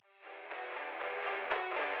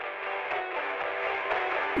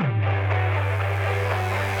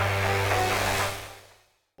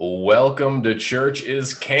Welcome to Church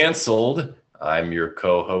is Canceled. I'm your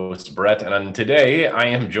co-host, Brett, and today I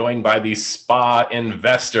am joined by the Spa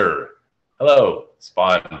Investor. Hello,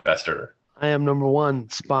 Spa Investor. I am number one,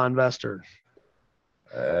 Spa Investor.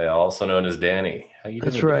 Also known as Danny. How you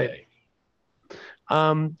doing That's right. today?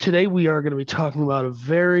 Today we are going to be talking about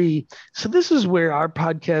so this is where our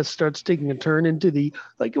podcast starts taking a turn into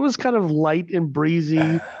it was kind of light and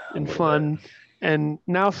breezy and fun. And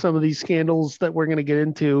now some of these scandals that we're going to get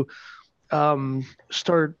into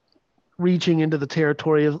start reaching into the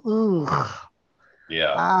territory of, ugh,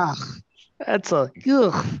 Yeah. that's ugh. It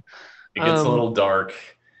gets a little dark.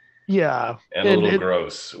 Yeah. And a little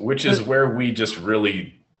gross, which is where we just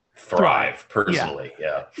really thrive personally.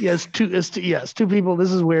 Yeah. Yes, two people.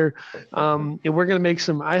 This is where we're going to make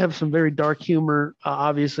I have some very dark humor,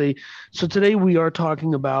 obviously. So today we are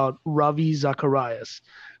talking about Ravi Zacharias.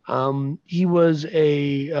 He was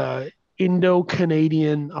a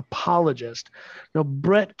Indo-Canadian apologist. Now,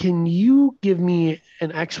 Brett, can you give me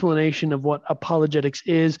an explanation of what apologetics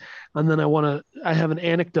is? And then I have an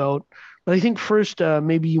anecdote, but I think first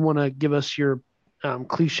maybe you want to give us your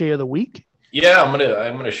cliche of the week. Yeah, I'm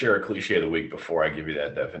gonna share a cliche of the week before I give you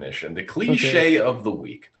that definition. The cliche of the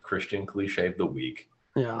week, Christian cliche of the week.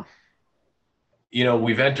 Yeah. You know,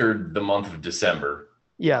 we've entered the month of December.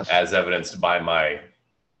 Yes. As evidenced by my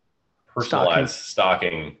personalized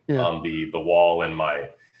stocking on the wall in my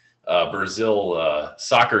Brazil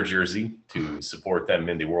soccer jersey to support them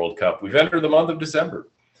in the World Cup. We've entered the month of December.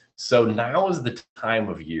 So now is the time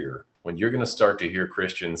of year when you're going to start to hear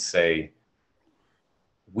Christians say,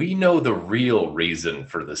 we know the real reason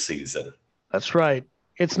for the season. That's right.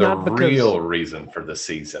 It's the not because real reason for the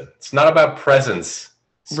season. It's not about presents,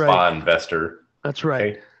 Spa Investor. That's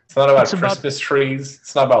right. Okay? It's not about Christmas trees.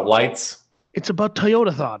 It's not about lights. It's about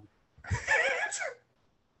Toyotathon.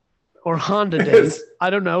 Or Honda Day. I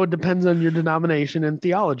don't know. It depends on your denomination and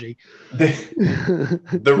theology.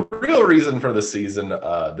 The real reason for the season,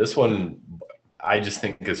 this one I just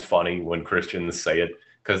think is funny when Christians say it,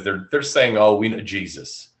 because they're saying, oh, we know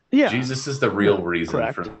Jesus. Yeah. Jesus is the real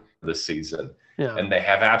reason for the season. Yeah. And they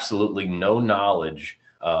have absolutely no knowledge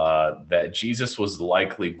that Jesus was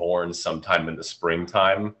likely born sometime in the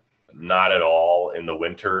springtime, not at all in the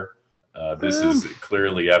winter. This is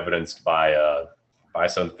clearly evidenced by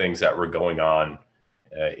some things that were going on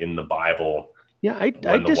in the Bible. Yeah, I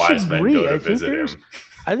when the wise men go to visit him.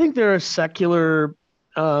 I think there are secular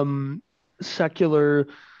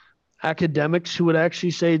academics who would actually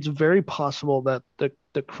say it's very possible that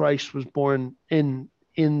the Christ was born in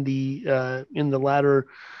the latter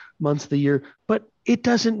months of the year, but it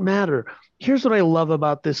doesn't matter. Here's what I love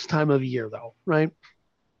about this time of year, though, right?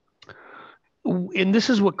 And this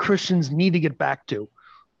is what Christians need to get back to.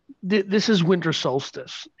 This is winter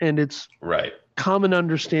solstice, and it's common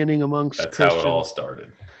understanding amongst Christians. That's how it all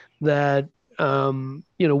started. That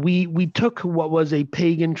we took what was a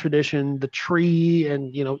pagan tradition, the tree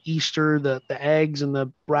and Easter, the eggs and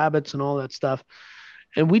the rabbits and all that stuff,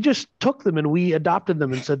 and we just took them and we adopted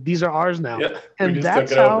them and said these are ours now. Yeah, and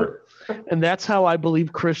that's how I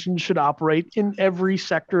believe Christians should operate in every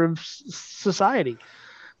sector of society.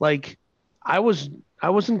 Like I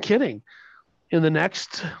wasn't kidding. In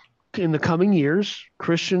the coming years,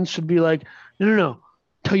 Christians should be like, no,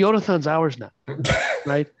 Toyotathon's ours now,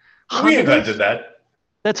 right? We invented that.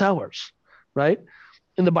 That's ours, right?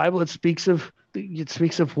 In the Bible, it speaks of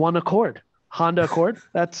one Accord, Honda Accord.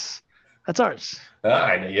 That's ours.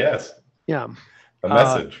 Yes. Yeah. A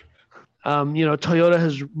message. Toyota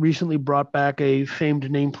has recently brought back a famed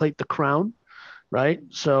nameplate, the Crown, right?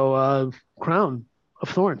 So, Crown of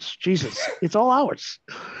Thorns, Jesus, it's all ours.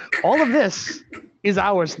 All of this is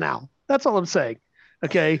ours now. That's all I'm saying.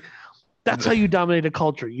 Okay. That's how you dominate a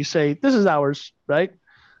culture. You say, this is ours, right?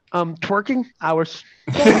 Twerking, ours.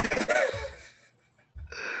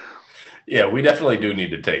 Yeah, we definitely do need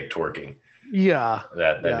to take twerking. Yeah.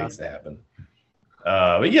 That needs to happen.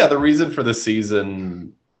 But yeah, the reason for the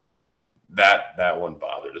season, that one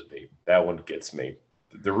bothers me. That one gets me.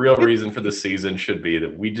 The real reason for the season should be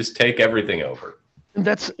that we just take everything over.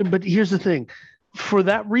 But here's the thing. For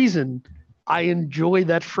that reason, I enjoy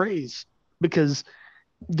that phrase, because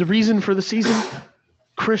the reason for the season,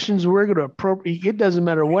 Christians were going to appropriate. It doesn't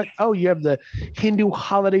matter what. Oh, you have the Hindu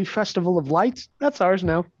holiday festival of lights. That's ours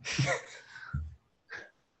now.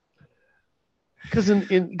 Because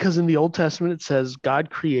in the Old Testament it says God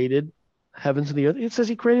created heavens and the earth. It says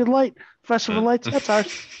He created light, festival of lights. That's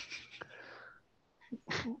ours,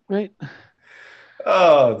 right?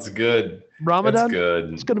 Oh, it's good. Ramadan. It's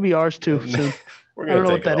good. It's going to be ours too soon. We're going to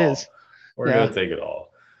take what that is. We're going to take it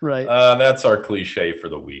all. Right. That's our cliche for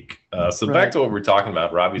the week. So Right. back to what we're talking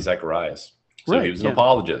about, Ravi Zacharias. So Right, he was an yeah.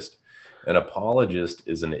 apologist. An apologist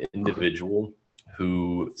is an individual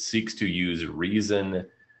who seeks to use reason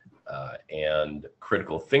and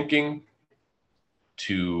critical thinking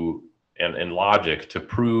and logic to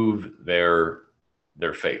prove their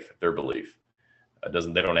faith, their belief.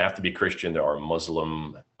 They don't have to be Christian. There are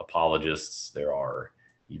Muslim apologists. There are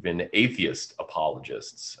even atheist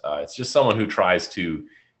apologists. It's just someone who tries to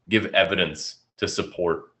give evidence to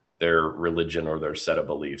support their religion or their set of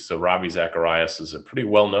beliefs. So Ravi Zacharias is a pretty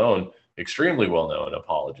well-known, extremely well-known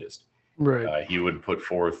apologist. Right. He would put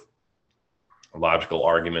forth logical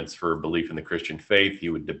arguments for belief in the Christian faith. He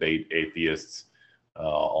would debate atheists,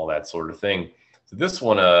 all that sort of thing. So this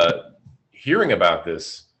one, hearing about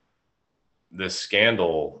this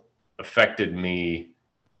scandal affected me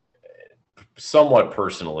somewhat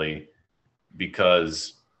personally,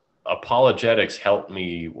 because apologetics helped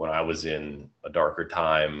me when I was in a darker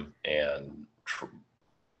time and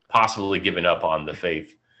possibly giving up on the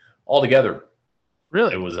faith altogether.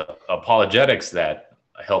 Really? It was apologetics that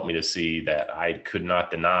helped me to see that I could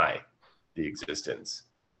not deny the existence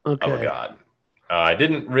of a God.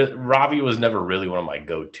 Ravi was never really one of my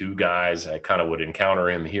go-to guys. I kind of would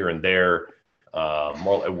encounter him here and there.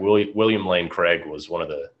 William Lane Craig was one of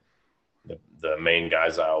the main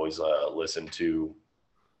guys I always listened to.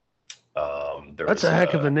 That's a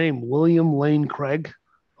heck of a name, William Lane Craig.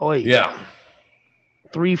 Oh, yeah.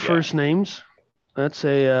 3 first names. That's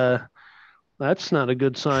not a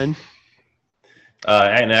good sign.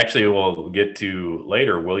 And actually, we'll get to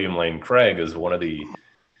later. William Lane Craig is one of the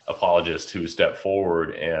apologists who stepped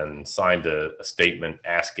forward and signed a statement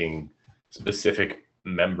asking specific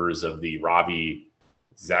members of the Ravi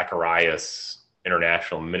Zacharias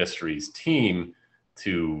International Ministries team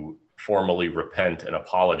to formally repent and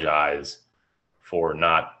apologize for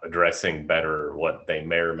not addressing better what they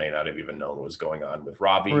may or may not have even known was going on with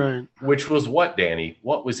Ravi. Right. Which was what, Danny?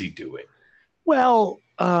 What was he doing? Well,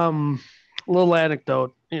 little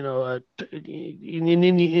anecdote, in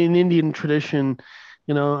Indian tradition,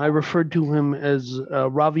 I referred to him as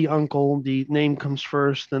Ravi Uncle. The name comes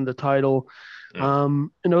first, then the title.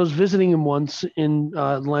 And I was visiting him once in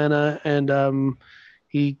Atlanta, and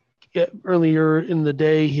he earlier in the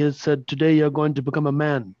day he had said, "Today you're going to become a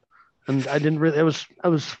man," and I didn't really. I was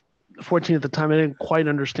 14 at the time. I didn't quite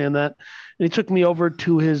understand that, and he took me over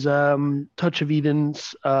to his Touch of Eden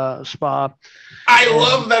spa. I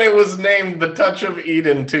love that it was named the Touch of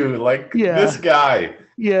Eden too. This guy.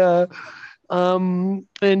 Yeah.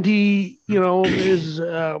 And he, his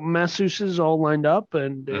masseuses all lined up,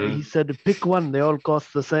 and he said to pick one. They all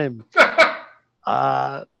cost the same.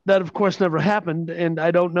 That, of course, never happened, and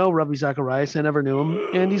I don't know Ravi Zacharias. I never knew him,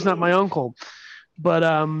 and he's not my uncle. But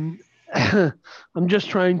I'm just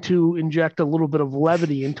trying to inject a little bit of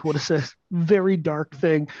levity into what is a very dark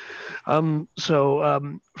thing.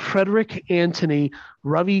 Frederick Anthony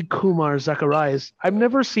Ravi Kumar Zacharias. I've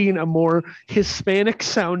never seen a more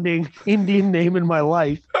Hispanic-sounding Indian name in my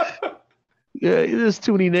life. Yeah, there's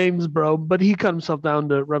too many names, bro. But he cut himself down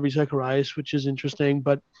to Ravi Zacharias, which is interesting.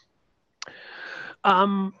 But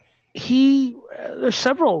there's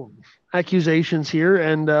several accusations here,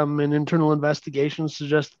 and an internal investigation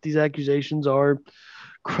suggests that these accusations are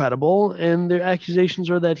credible, and the accusations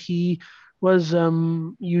are that he was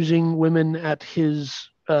using women at his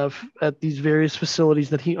at these various facilities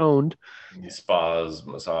that he owned, these spas,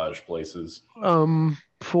 massage places,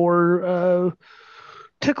 for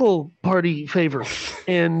tickle party favors,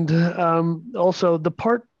 and also the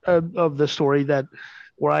part of the story that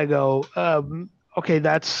where I go, okay,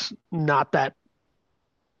 that's not that.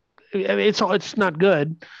 I mean, it's not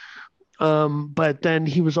good. But then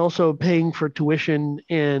he was also paying for tuition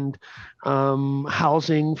and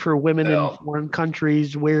housing for women in foreign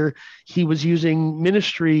countries, where he was using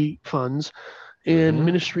ministry funds and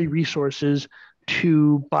ministry resources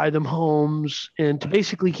to buy them homes and to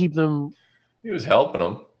basically keep them. He was helping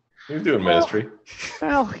them. He was doing ministry.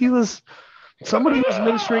 Well, somebody was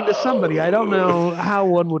ministering to somebody. I don't know how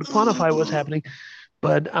one would quantify what's happening,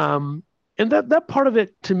 but and that part of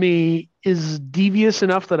it to me is devious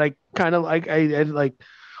enough that I kind of like. I like,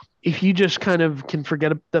 if you just kind of can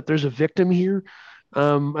forget that there's a victim here.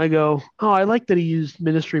 I go, oh, I like that he used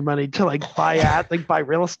ministry money to buy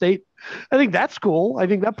real estate. I think that's cool. I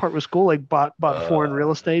think that part was cool. Like bought foreign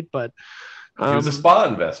real estate, but he was a spa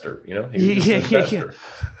investor. He was an investor.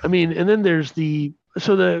 I mean, and then there's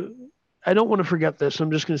I don't want to forget this. So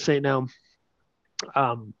I'm just going to say it now.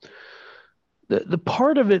 The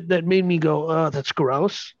part of it that made me go, oh, that's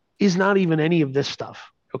gross, is not even any of this stuff.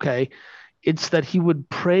 Okay. It's that he would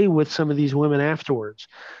pray with some of these women afterwards,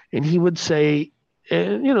 and he would say,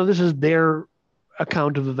 and this is their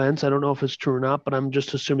account of events. I don't know if it's true or not, but I'm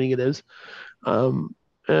just assuming it is.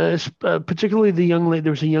 Particularly the young lady.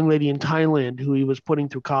 There was a young lady in Thailand who he was putting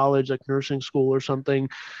through college, like nursing school or something,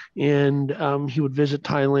 and he would visit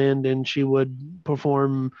Thailand, and she would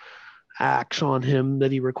perform acts on him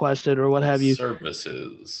that he requested or what have you.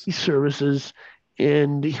 Services.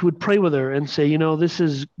 And he would pray with her and say, this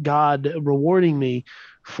is God rewarding me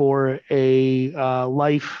for a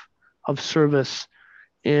life of service.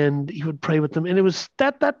 And he would pray with them. And it was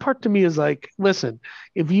that part to me is like, listen,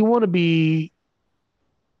 if you want to be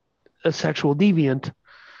a sexual deviant,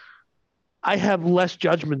 I have less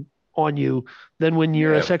judgment on you than when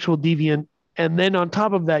you're a sexual deviant. And then on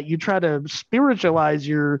top of that, you try to spiritualize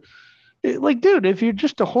your, like, dude, if you're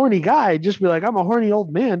just a horny guy, just be like, I'm a horny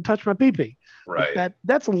old man, touch my pee-pee. Right. Like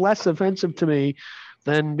that's less offensive to me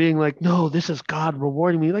than being like, no, this is God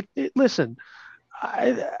rewarding me. Like, listen,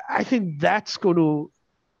 I think that's going to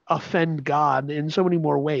offend God in so many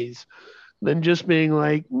more ways than just being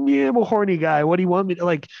like, yeah, I'm a horny guy. What do you want me to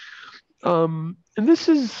like? And this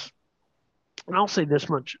is, and I'll say this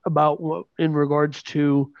much about what in regards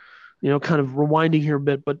to, kind of rewinding here a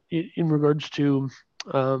bit, but in regards to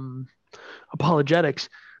apologetics,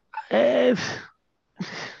 I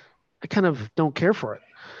kind of don't care for it.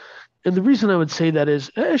 And the reason I would say that is,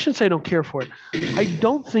 I shouldn't say I don't care for it. I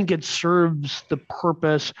don't think it serves the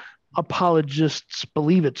purpose apologists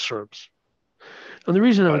believe it serves. And the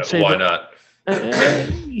reason I would say why not?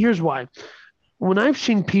 Here's why. When I've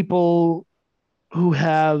seen people who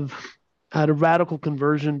have had a radical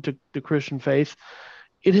conversion to the Christian faith,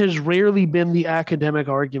 it has rarely been the academic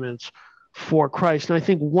arguments for Christ. And I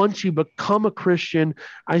think once you become a Christian,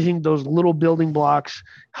 I think those little building blocks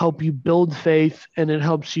help you build faith and it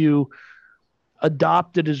helps you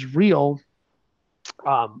adopt it as real.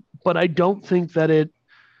 But I don't think that it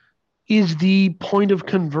is the point of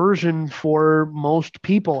conversion for most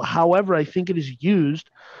people. However, I think it is used,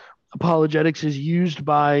 apologetics is used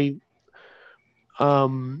by,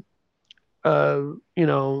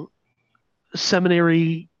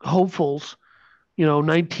 seminary hopefuls,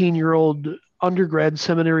 19-year-old undergrad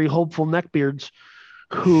seminary hopeful neckbeards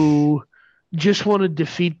who just want to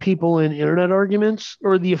defeat people in internet arguments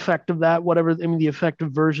or the effect of that, whatever. I mean, the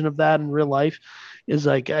effective version of that in real life is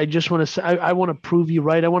like, I just want to say, I want to prove you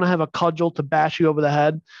right. I want to have a cudgel to bash you over the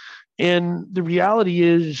head. And the reality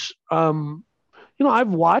is, I've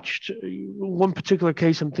watched one particular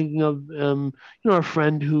case I'm thinking of, a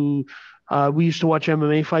friend who we used to watch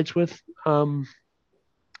MMA fights with.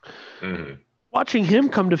 Watching him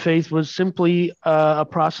come to faith was simply a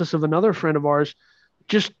process of another friend of ours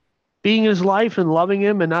just being in his life and loving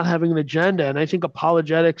him and not having an agenda. And I think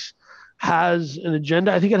apologetics has an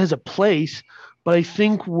agenda. I think it has a place, but I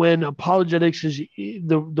think when apologetics is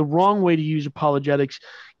the wrong way to use apologetics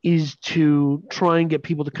is to try and get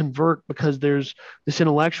people to convert because there's this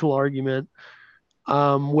intellectual argument.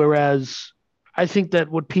 Whereas I think that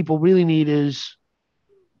what people really need is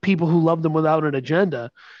people who love them without an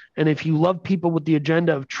agenda. And if you love people with the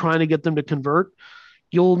agenda of trying to get them to convert,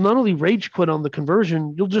 you'll not only rage quit on the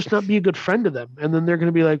conversion, you'll just not be a good friend to them. And then they're going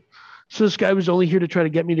to be like, so this guy was only here to try to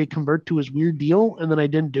get me to convert to his weird deal, and then I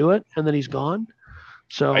didn't do it, and then he's gone.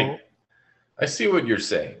 So I see what you're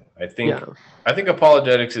saying. I think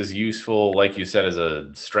apologetics is useful, like you said, as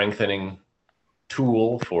a strengthening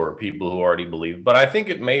tool for people who already believe. But I think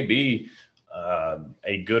it may be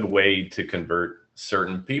a good way to convert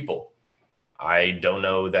certain people. I don't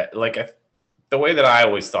know that, the way that I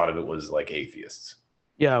always thought of it was like atheists.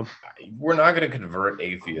 Yeah. We're not going to convert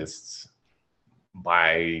atheists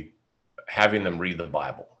by having them read the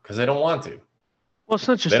Bible because they don't want to. Well, it's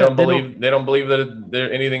not just they don't believe that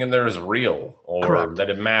anything in there is real or Correct.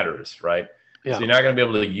 that it matters, right? Yeah. So you're not going to be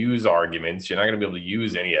able to use arguments. You're not going to be able to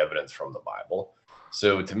use any evidence from the Bible.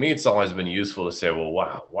 So to me, it's always been useful to say, well,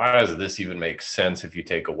 wow, why does this even make sense if you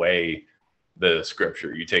take away the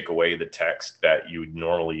scripture, you take away the text that you would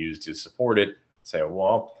normally use to support it? Say,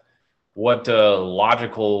 well, what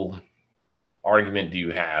logical argument do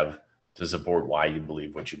you have to support why you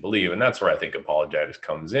believe what you believe? And that's where I think apologetics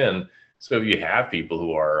comes in. So if you have people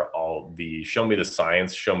who are all the show me the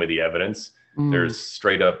science, show me the evidence, there's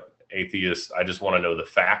straight up atheists, I just want to know the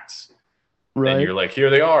facts. Right. And you're like, here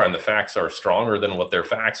they are, and the facts are stronger than what their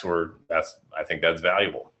facts were. I think that's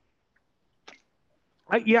valuable.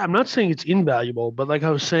 I'm not saying it's invaluable, but like I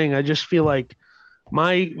was saying, I just feel like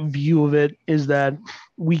my view of it is that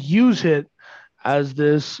we use it as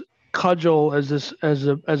this cudgel,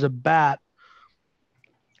 as a bat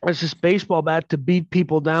it's this baseball bat to beat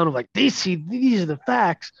people down of like these are the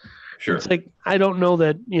facts. Sure. It's like I don't know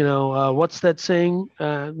that, what's that saying?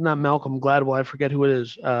 Not Malcolm Gladwell, I forget who it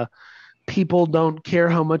is. People don't care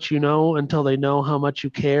how much you know until they know how much you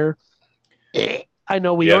care. I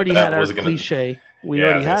know we already had our cliche. I was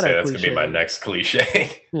gonna say that's gonna be my next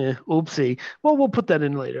cliche. Yeah, oopsie. Well, we'll put that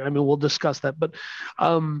in later. I mean, we'll discuss that. But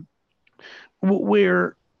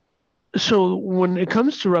so when it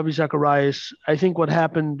comes to Ravi Zacharias, I think what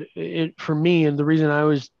happened for me, and the reason I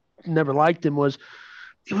always never liked him was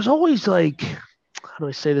it was always like, how do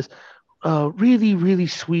I say this? Really, really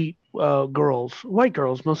sweet girls, white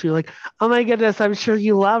girls mostly, like, oh my goodness, I'm sure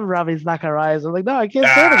you love Ravi Zacharias. I'm like, no, I can't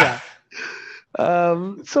stand that.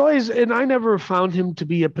 And I never found him to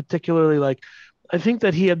be a particularly like. I think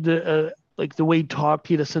that he had the way he talked,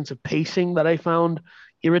 he had a sense of pacing that I found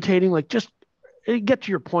irritating. Like, just get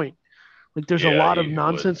to your point. Like, there's a lot of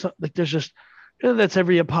nonsense. Like, there's just that's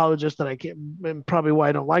every apologist that I can't, and probably why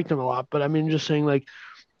I don't like them a lot. But I mean, just saying, like,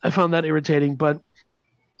 I found that irritating. But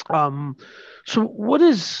so what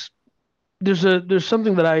is there's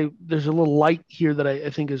something that there's a little light here that I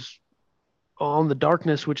think is on the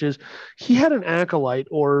darkness, which is he had an acolyte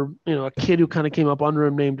or a kid who kind of came up under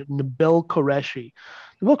him named Nabil Qureshi.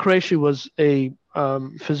 Nabil Qureshi was a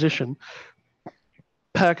physician,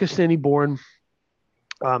 Pakistani born,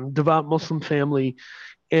 devout Muslim family,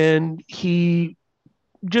 and he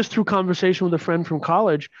just through conversation with a friend from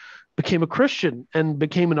college became a Christian and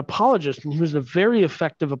became an apologist, and he was a very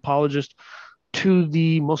effective apologist to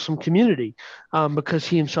the Muslim community because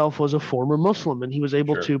he himself was a former Muslim, and he was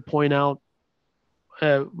able to point out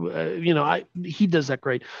he does that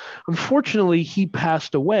great. Unfortunately, he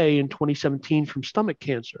passed away in 2017 from stomach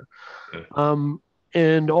cancer.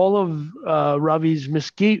 And all of Ravi's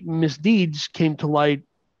misdeeds came to light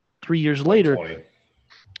 3 years later.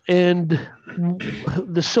 And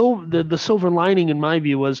the silver lining, in my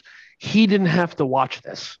view, was he didn't have to watch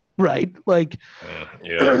this, right? Like,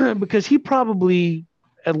 because he probably,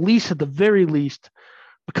 at the very least,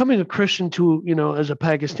 becoming a Christian as a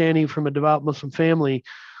Pakistani from a devout Muslim family,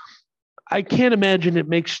 I can't imagine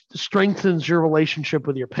it strengthens your relationship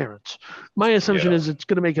with your parents. My assumption is it's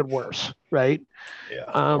going to make it worse, right?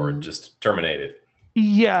 Yeah, or just terminate it.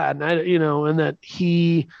 Yeah, and and that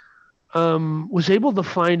he was able to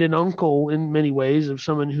find an uncle in many ways of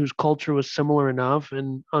someone whose culture was similar enough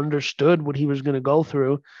and understood what he was going to go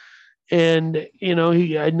through. And,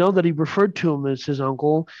 I know that he referred to him as his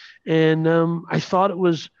uncle. And I thought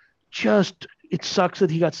it sucks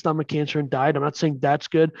that he got stomach cancer and died. I'm not saying that's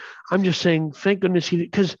good. I'm just saying, thank goodness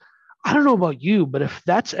because I don't know about you, but if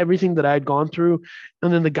that's everything that I had gone through,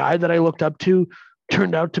 and then the guy that I looked up to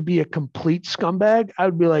turned out to be a complete scumbag, I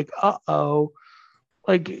would be like, uh-oh.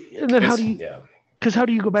 Like, and then how do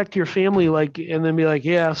you go back to your family, like, and then be like,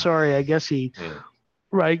 yeah, sorry, I guess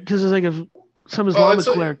right? Because it's like if some Islamic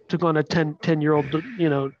cleric took on a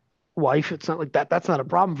 10-year-old, wife, it's not like that. That's not a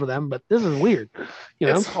problem for them, but this is weird.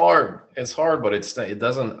 It's hard. It's hard, but it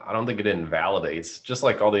doesn't. I don't think it invalidates. Just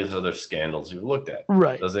like all these other scandals you've looked at.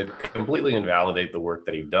 Right? Does it completely invalidate the work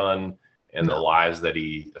that he done and the lives that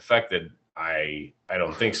he affected? I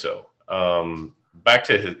don't think so. Back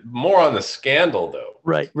to more on the scandal, though.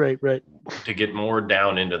 Right. To get more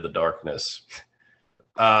down into the darkness.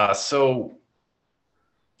 So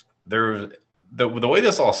there. The way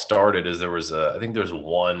this all started is there was I think there's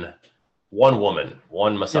one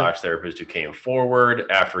massage therapist who came forward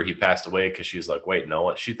after he passed away because she was like, wait, no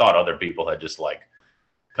one. She thought other people had just like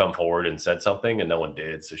come forward and said something, and no one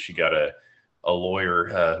did. So she got a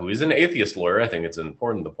lawyer who is an atheist lawyer. I think it's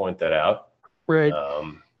important to point that out. Right.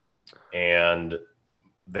 And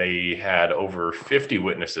they had over 50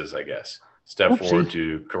 witnesses, I guess, step forward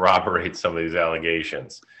to corroborate some of these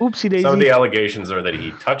allegations. Oopsie daisy. Some of the allegations are that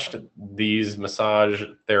he touched these massage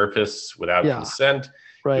therapists without consent.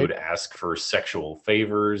 Right. He would ask for sexual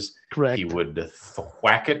favors. Correct. He would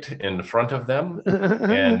thwack it in front of them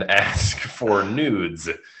and ask for nudes.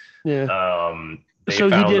 Yeah. They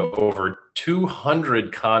found over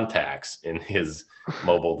 200 contacts in his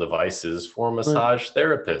mobile devices for massage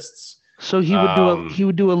therapists. So he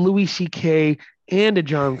would do a Louis C.K. and a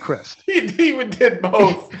John Crist. He did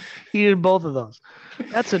both. He did both of those.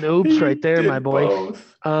 That's an oops right there, my boy.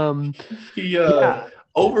 Both.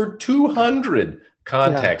 Over 200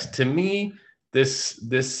 contacts. To me, this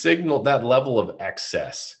signal, that level of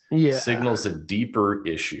excess signals a deeper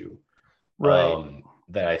issue. Right.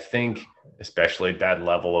 That I think, especially at that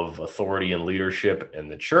level of authority and leadership in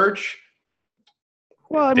the church.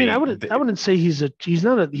 Well, I mean, I wouldn't say he's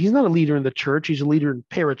not a leader in the church. He's a leader in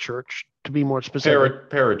parachurch, to be more specific.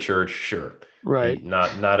 Parachurch, sure. Right.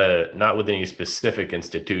 Not with any specific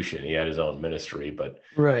institution. He had his own ministry, but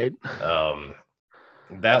right.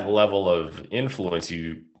 That level of influence,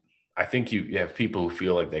 I think you have people who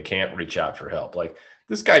feel like they can't reach out for help. Like,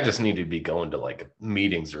 this guy just needed to be going to like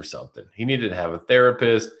meetings or something. He needed to have a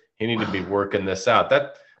therapist. He needed to be working this out.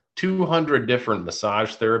 That 200 different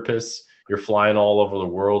massage therapists, you're flying all over the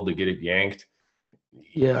world to get it yanked.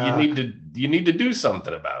 Yeah. You need to do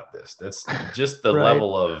something about this. That's just the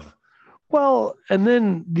level of. Well, and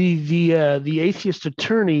then the atheist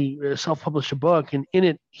attorney self-published a book, and in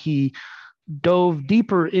it he dove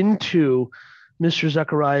deeper into Mr.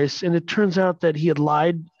 Zacharias, and it turns out that he had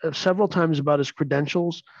lied several times about his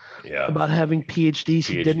credentials, about having PhDs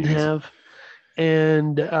he didn't have,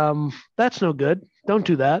 and that's no good. Don't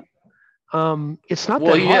do that. It's not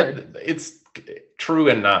that hard. It's true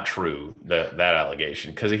and not true, that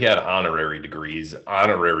allegation, because he had honorary degrees,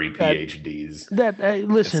 honorary PhDs.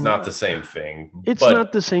 Listen, it's not the same thing. It's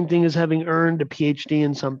not the same thing as having earned a PhD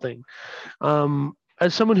in something.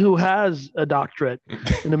 As someone who has a doctorate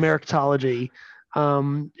in Americology,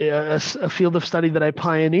 a field of study that I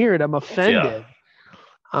pioneered, I'm offended.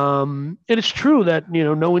 And it's true that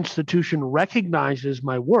no institution recognizes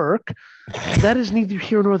my work. That is neither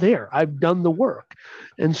here nor there. I've done the work,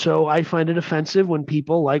 and so I find it offensive when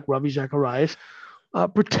people like Ravi Zacharias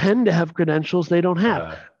pretend to have credentials they don't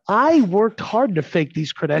have. I worked hard to fake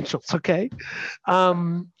these credentials. Okay,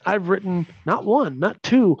 I've written not one, not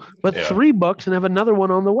two, but 3 books, and have another one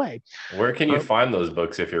on the way. Where can you find those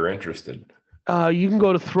books if you're interested? You can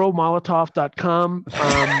go to throwmolotov.com.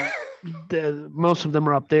 Most of them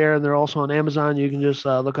are up there, and they're also on Amazon. You can just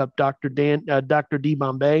look up Dr. D.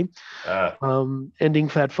 Bombay, Ending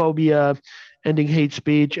Fat Phobia, Ending Hate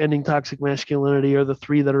Speech, Ending Toxic Masculinity are the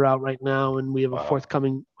 3 that are out right now, and we have a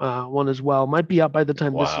forthcoming one as well. Might be out by the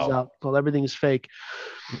time this is out, called Everything is Fake.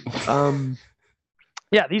 These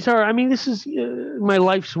are, this is my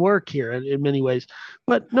life's work here in many ways.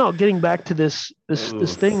 But no, getting back to this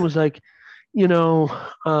thing was like,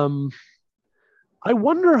 I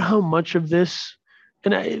wonder how much of this,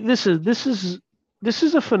 and this is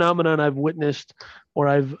a phenomenon I've witnessed, or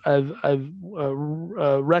I've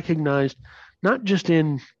recognized, not just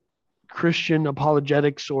in Christian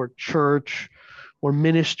apologetics or church or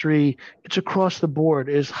ministry. It's across the board.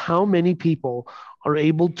 Is how many people are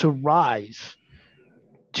able to rise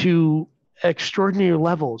to extraordinary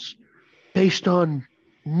levels based on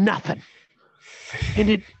nothing.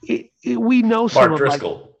 And we know Mark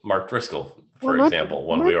Driscoll. For example,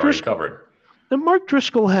 one we already covered. And Mark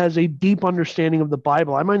Driscoll has a deep understanding of the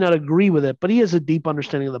Bible. I might not agree with it, but he has a deep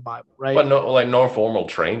understanding of the Bible, right? But no formal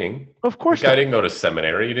training. Of course, the guy didn't go to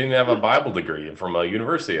seminary. He didn't have a Bible degree from a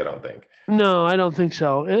university, I don't think. No, I don't think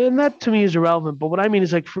so. And that to me is irrelevant. But what I mean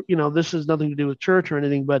is, like, this has nothing to do with church or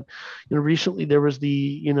anything. But recently there was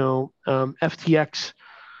the FTX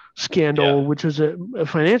scandal, which is a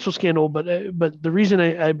financial scandal. But the reason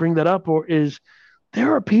I bring that up is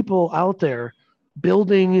there are people out there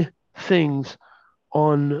building things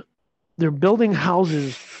they're building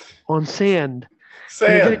houses on sand.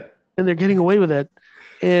 And they're getting away with it.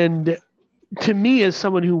 And to me, as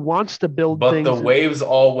someone who wants to build things. But the waves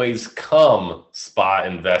always come, spa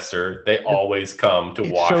investor. They always come to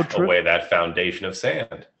wash away that foundation of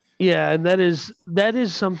sand. Yeah, and that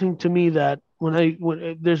is something to me that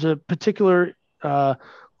when there's a particular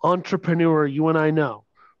entrepreneur you and I know,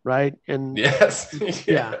 right? And yes.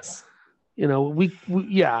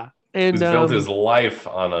 And he's built his life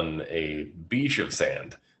on a beach of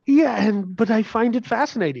sand. Yeah, but I find it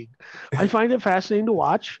fascinating. I find it fascinating to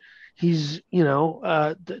watch. He's,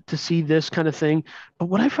 to see this kind of thing. But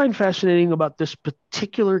what I find fascinating about this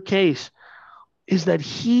particular case is that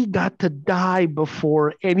he got to die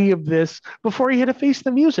before any of this, before he had to face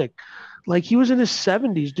the music. Like, he was in his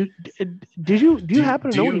 70s. Do you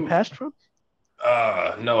happen to know what he passed from?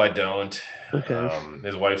 No, I don't. Okay.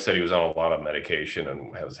 His wife said he was on a lot of medication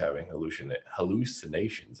and was having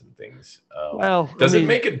hallucinations and things. Does it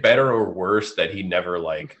make it better or worse that he never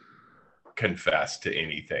confessed to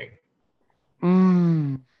anything?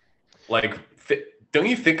 Don't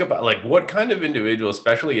you think about what kind of individual,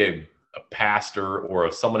 especially a pastor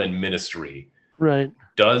or someone in ministry, right,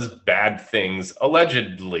 does bad things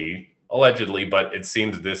allegedly, but it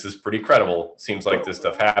seems this is pretty credible. Seems like this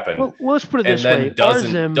stuff happened. Well, let's put it this way. And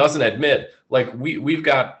then doesn't admit. We've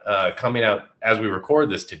got coming out as we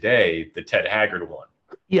record this today, the Ted Haggard one.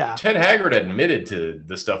 Yeah. Ted Haggard admitted to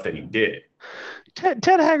the stuff that he did. Ted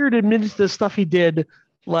Haggard admitted to the stuff he did,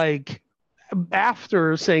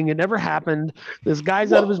 after saying it never happened. This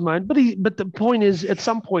guy's out of his mind. But the point is, at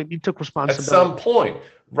some point, he took responsibility. At some point,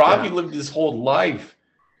 Ravi lived his whole life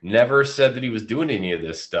never said that he was doing any of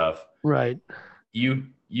this stuff. Right. You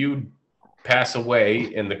pass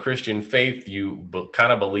away in the Christian faith, you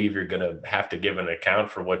kind of believe you're going to have to give an account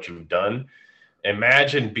for what you've done.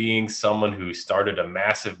 Imagine being someone who started a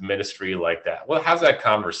massive ministry like that. Well, how's that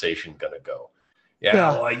conversation going to go?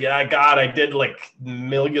 God, I did like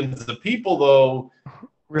millions of people though.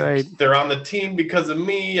 Right. They're on the team because of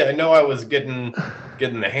me. I know I was getting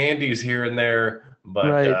the handies here and there, but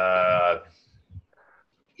right.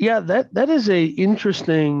 That is a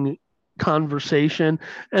interesting conversation,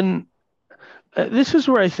 and this is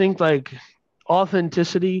where I think like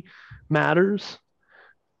authenticity matters.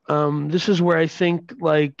 This is where I think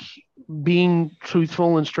like being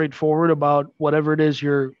truthful and straightforward about whatever it is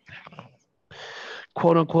you're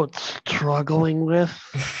quote unquote struggling with.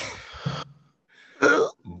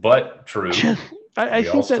 But true. I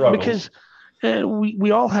think that struggle. Because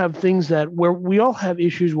we all have things where we all have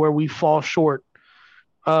issues where we fall short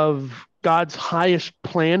of God's highest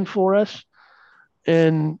plan for us,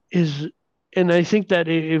 and I think that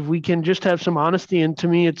if we can just have some honesty, and to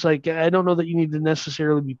me, it's like, I don't know that you need to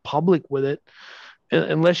necessarily be public with it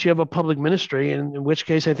unless you have a public ministry, and in which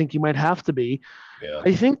case I think you might have to be. Yeah.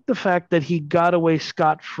 I think the fact that he got away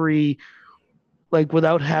scot-free, like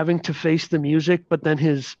without having to face the music, but then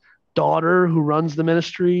his daughter who runs the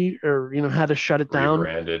ministry had to shut it down.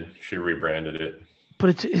 She rebranded it.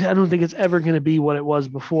 But I don't think it's ever going to be what it was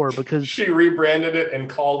before, because she rebranded it and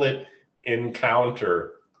called it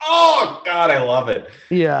Encounter. Oh God, I love it.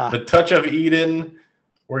 Yeah. The Touch of Eden.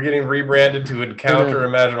 We're getting rebranded to Encounter.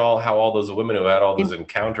 Imagine how all those women who had all those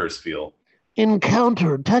encounters feel.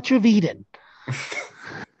 Encounter, Touch of Eden.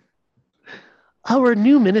 Our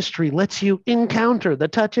new ministry lets you encounter the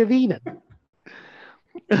touch of Eden.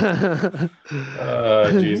 Geez,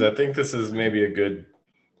 I think this is maybe a good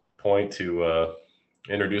point to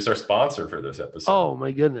introduce our sponsor for this episode. Oh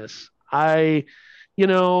my goodness.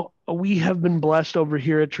 We have been blessed over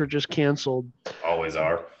here at Churches Canceled. Always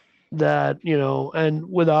are. That, and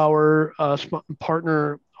with our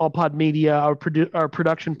partner, Allpod Media, our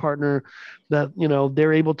production partner, that,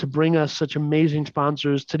 they're able to bring us such amazing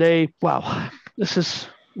sponsors today. Wow. This is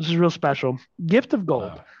real special. Gift of Gold.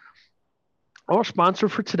 Wow. Our sponsor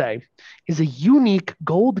for today is a unique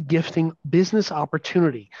gold gifting business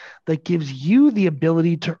opportunity that gives you the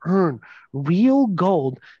ability to earn real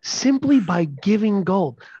gold simply by giving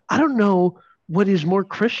gold. I don't know what is more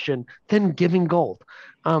Christian than giving gold.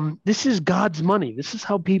 This is God's money. This is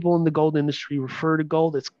how people in the gold industry refer to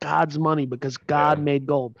gold. It's God's money because God made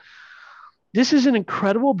gold. This is an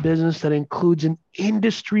incredible business that includes an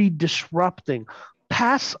industry disrupting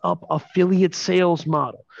pass up affiliate sales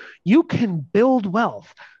model. You can build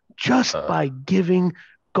wealth just by giving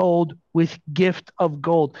gold with Gift of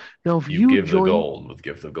Gold. Now, if you give the gold with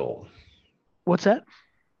Gift of Gold. What's that?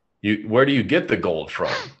 Where do you get the gold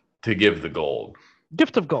from to give the gold?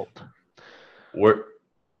 Gift of Gold. Where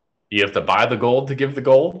you have to buy the gold to give the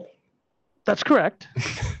gold? That's correct.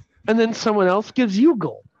 And then someone else gives you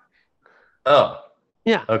gold. Oh.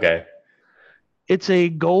 Yeah. Okay. It's a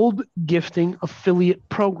gold gifting affiliate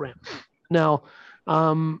program. Now,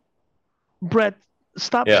 Brett,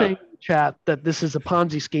 stop saying in the chat that this is a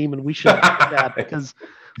Ponzi scheme and we should do that because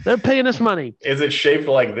they're paying us money. Is it shaped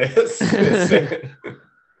like this?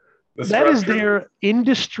 That is their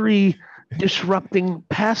industry disrupting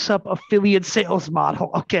pass up affiliate sales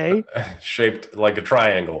model. Okay. Shaped like a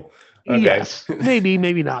triangle. Okay. Yes,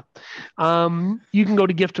 maybe not. You can go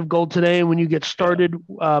to Gift of Gold today, and when you get started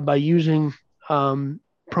by using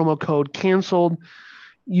promo code canceled,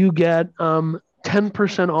 you get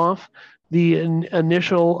 10% off the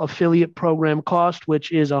initial affiliate program cost,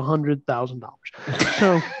 which is $100,000.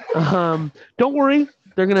 So don't worry,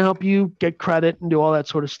 they're going to help you get credit and do all that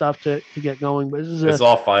sort of stuff to get going. But it's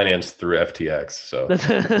all financed through FTX, so that's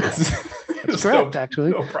correct.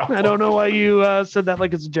 Actually, no problem. I don't know why you said that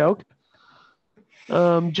like it's a joke.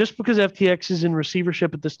 Just because FTX is in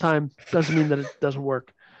receivership at this time doesn't mean that it doesn't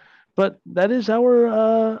work. But that is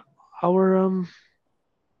our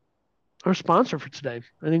sponsor for today.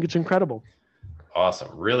 I think it's incredible. Awesome.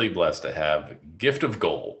 Really blessed to have Gift of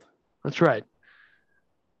Gold. That's right.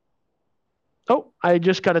 Oh, I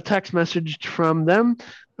just got a text message from them.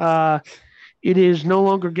 It is no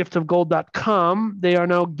longer giftofgold.com. They are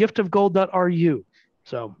now giftofgold.ru.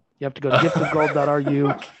 So you have to go to giftofgold.ru.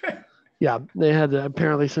 Okay. Yeah, they had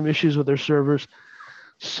apparently some issues with their servers.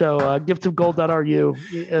 So giftofgold.ru.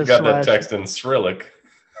 You got that text in Cyrillic.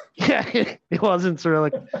 Yeah, it was in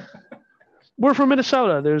Cyrillic. We're from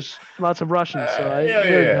Minnesota. There's lots of Russians. So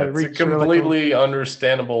it's completely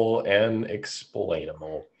understandable and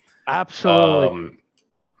explainable. Absolutely.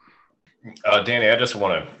 Danny, I just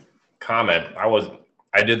want to comment.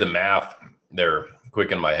 I did the math there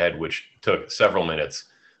quick in my head, which took several minutes.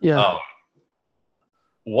 Yeah.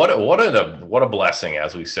 What a blessing,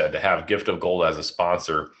 as we said, to have Gift of Gold as a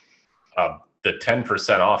sponsor. The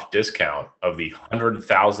 10% off discount of the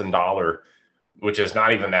 $100,000, which is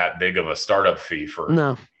not even that big of a startup fee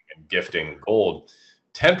for gifting gold.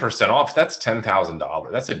 10% off, that's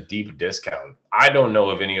 $10,000. That's a deep discount. I don't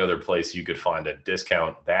know of any other place you could find a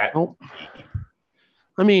discount that deep.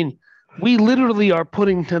 I mean, we literally are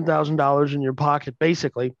putting $10,000 in your pocket,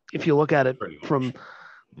 basically, if you look at it from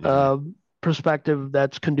perspective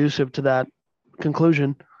that's conducive to that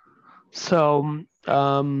conclusion. So,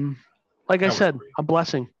 like I said, a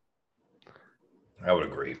blessing. I would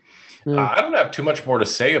agree. Yeah. I don't have too much more to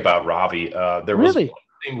say about Ravi. There was one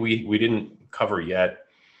thing we didn't cover yet.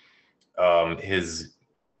 His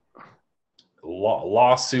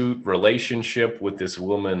lawsuit relationship with this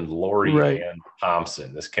woman, Lori Ann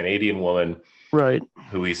Thompson, this Canadian woman,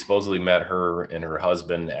 who he supposedly met her and her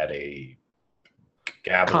husband at a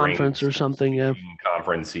gathering conference or something. Yeah,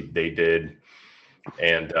 conference they did,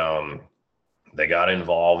 and they got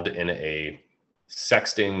involved in a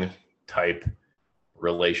sexting type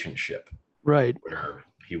relationship, where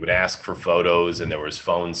he would ask for photos and there was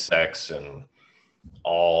phone sex and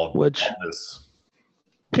all this.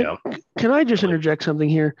 Can I just interject something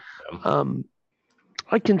here?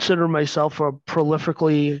 I consider myself a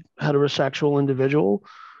prolifically heterosexual individual.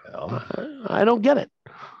 I don't get it.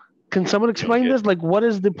 Can someone explain this? Like, what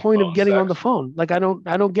is the point of getting on the phone? Like, I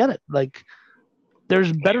don't get it. Like,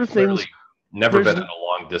 there's better things. Never been in a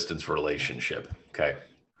long distance relationship. Okay.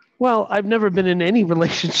 Well, I've never been in any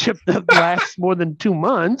relationship that lasts more than 2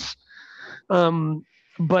 months.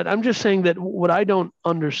 But I'm just saying that what I don't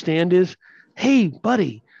understand is, hey,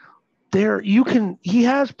 buddy, he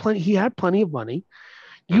had plenty of money.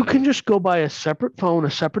 You can just go buy a separate phone,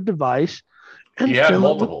 a separate device. And he had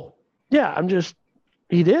multiple.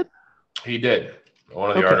 He did? He did.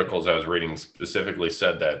 One of the articles I was reading specifically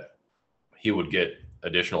said that he would get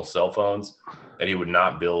additional cell phones that he would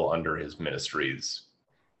not bill under his ministry's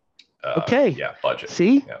budget.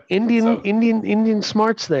 See? Indian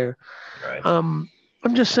smarts there. Right.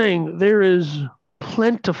 I'm just saying there is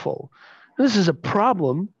plentiful. This is a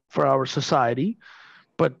problem for our society,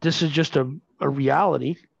 but this is just a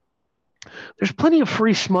reality. There's plenty of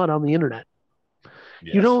free smut on the internet.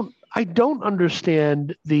 Yes. I don't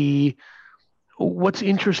understand what's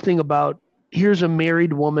interesting about here's a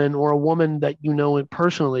married woman or a woman that you know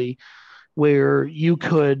personally where you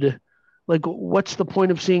could what's the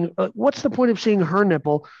point of seeing her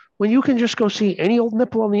nipple when you can just go see any old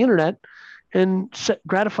nipple on the internet and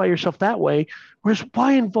gratify yourself that way? Whereas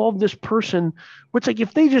why involve this person? It's like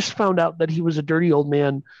if they just found out that he was a dirty old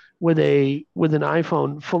man with an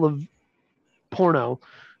iPhone full of porno.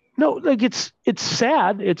 No, like it's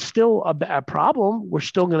sad. It's still a problem. We're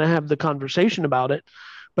still going to have the conversation about it,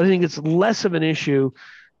 but I think it's less of an issue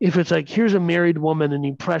if it's like here's a married woman and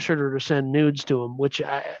he pressured her to send nudes to him, which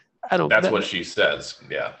I don't. That's what she says.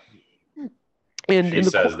 Yeah, and she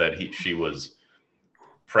says that she was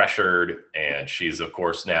pressured, and she's of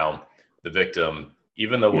course now the victim,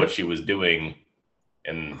 even though what she was doing,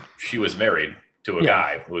 and she was married to a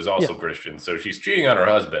guy who was also Christian, so she's cheating on her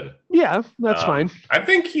husband. Yeah, that's fine. I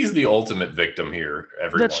think he's the ultimate victim here,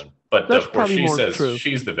 everyone. But of course, she says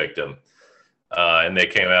she's the victim, and they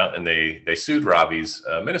came out and they sued Ravi's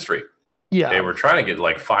ministry. Yeah, they were trying to get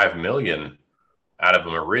like $5 million out of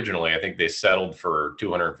him originally. I think they settled for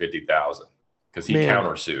 $250,000 because he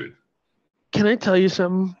countersued. Can I tell you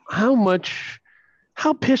something?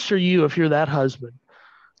 How pissed are you if you're that husband?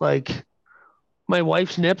 Like, my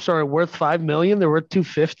wife's nips are worth $5 million. They're worth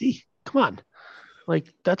 $250. Come on,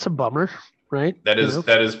 like that's a bummer, right? That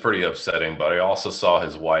is pretty upsetting. But I also saw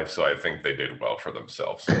his wife, so I think they did well for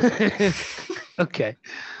themselves. Okay,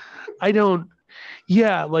 I don't.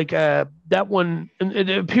 Yeah, like that one. And it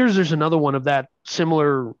appears there's another one of that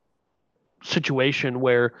similar situation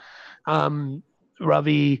where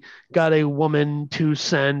Ravi got a woman to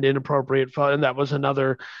send inappropriate photos, and that was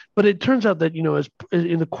another. But it turns out that, as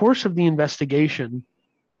in the course of the investigation,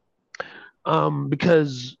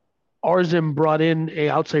 because Arzim brought in a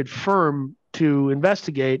outside firm to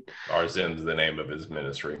investigate. Arzim's the name of his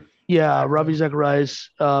ministry. Yeah, Ravi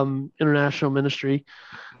Zacharias International Ministry.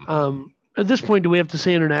 At this point, do we have to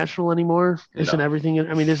say international anymore? Isn't everything?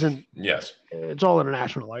 I mean, yes, it's all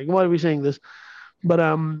international. Like, why are we saying this? But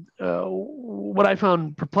what I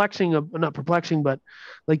found not perplexing, but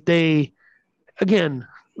like this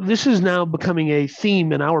is now becoming a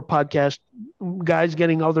theme in our podcast. Guys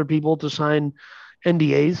getting other people to sign,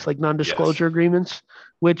 NDAs, like non-disclosure agreements,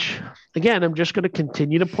 which again, I'm just going to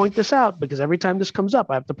continue to point this out because every time this comes up,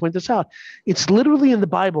 I have to point this out. It's literally in the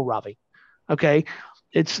Bible, Ravi. Okay.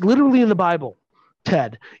 It's literally in the Bible,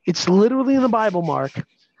 Ted. It's literally in the Bible, Mark.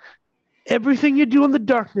 Everything you do in the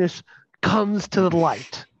darkness comes to the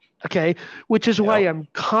light. Okay. Which is why I'm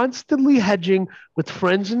constantly hedging with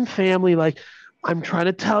friends and family. Like, I'm trying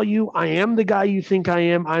to tell you, I am the guy you think I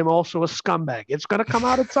am. I'm also a scumbag. It's going to come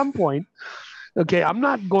out at some point. Okay, I'm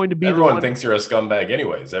not going to be. Everyone thinks you're a scumbag,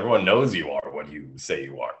 anyways. Everyone knows you are what you say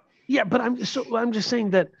you are. Yeah, but I'm just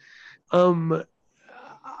saying that, I'm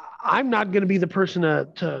not going to be the person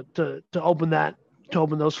to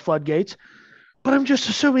open those floodgates. But I'm just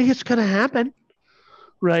assuming it's going to happen,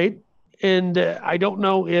 right? And I don't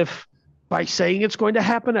know if by saying it's going to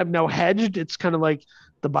happen, I've now hedged. It's kind of like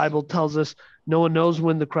the Bible tells us no one knows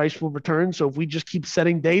when the Christ will return. So if we just keep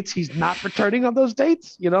setting dates, he's not returning on those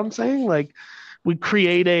dates. You know what I'm saying? Like, we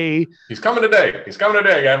create he's coming today. He's coming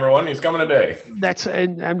today, everyone. He's coming today.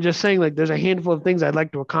 And I'm just saying, like, there's a handful of things I'd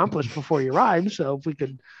like to accomplish before he arrives. So if we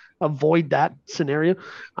could avoid that scenario,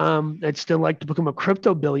 I'd still like to become a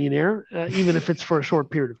crypto billionaire, even if it's for a short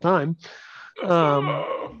period of time. Nonetheless,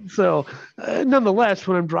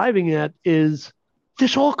 what I'm driving at is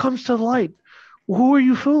this all comes to the light. Who are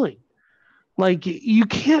you fooling? Like, you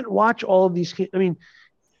can't watch all of these. I mean,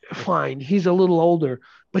 fine, he's a little older,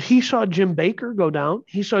 but he saw Jim Baker go down.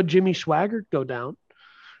 He saw Jimmy Swaggart go down,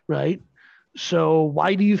 right? So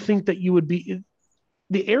why do you think that you would be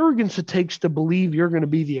the arrogance it takes to believe you're going to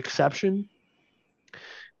be the exception?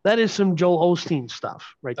 That is some Joel Osteen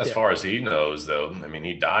stuff right there. As far as he knows, though, I mean,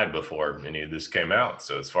 he died before any of this came out.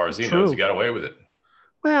 So as far as he knows, he got away with it.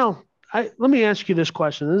 Well, let me ask you this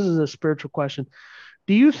question. This is a spiritual question.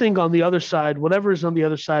 Do you think on the other side, whatever is on the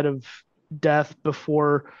other side of death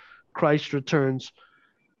before Christ returns,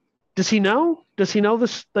 does he know? Does he know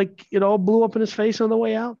this? Like, it all blew up in his face on the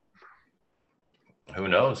way out? Who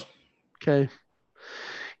knows? Okay.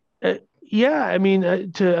 Yeah, I mean,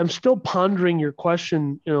 I'm still pondering your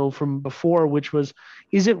question, from before, which was,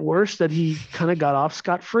 is it worse that he kind of got off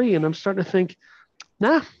scot-free? And I'm starting to think,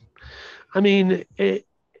 nah. I mean,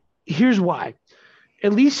 here's why.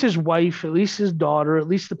 At least his wife, at least his daughter, at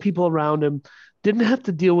least the people around him didn't have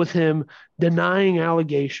to deal with him denying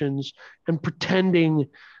allegations and pretending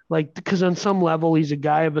like, because on some level he's a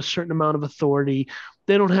guy of a certain amount of authority.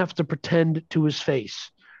 They don't have to pretend to his face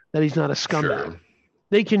that he's not a scumbag. Sure.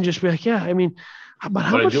 They can just be like, yeah, I mean, but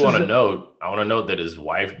how much? I want to note that his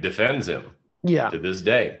wife defends him. Yeah. To this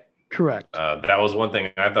day. Correct. That was one thing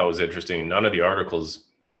I thought was interesting. None of the articles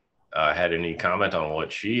had any comment on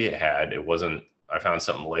what she had. It wasn't. I found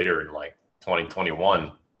something later in like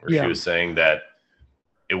 2021 where she was saying that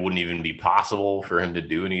it wouldn't even be possible for him to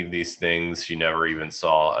do any of these things. She never even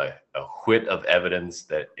saw a whit of evidence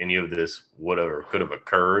that any of this would have or could have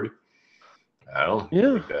occurred. I don't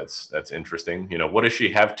think that's interesting. What does she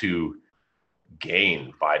have to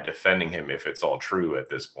gain by defending him if it's all true at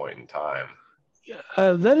this point in time?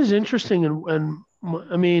 That is interesting. And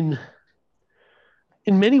I mean,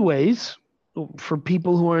 in many ways, for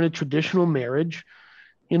people who are in a traditional marriage,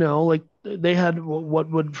 like they had what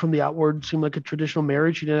would from the outward seem like a traditional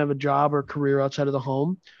marriage. You didn't have a job or career outside of the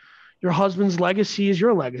home. Your husband's legacy is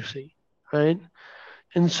your legacy, right?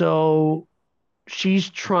 And so she's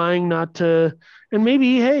trying not to, and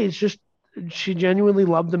maybe, hey, it's just she genuinely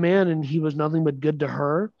loved the man and he was nothing but good to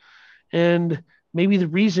her. And maybe the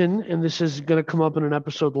reason, and this is going to come up in an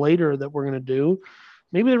episode later that we're going to do,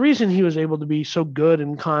 maybe the reason he was able to be so good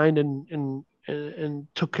and kind and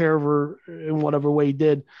took care of her in whatever way he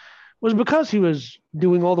did was because he was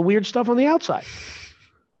doing all the weird stuff on the outside.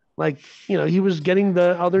 Like, he was getting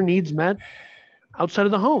the other needs met outside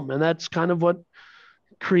of the home. And that's kind of what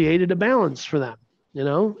created a balance for them,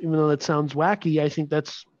 even though that sounds wacky. I think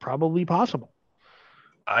that's probably possible.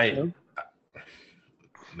 I want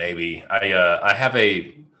to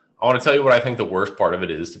tell you what I think the worst part of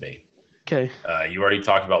it is to me. Okay. You already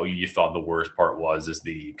talked about what you thought the worst part is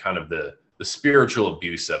the kind of the spiritual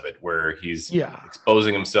abuse of it, where he's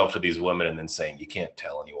exposing himself to these women and then saying, you can't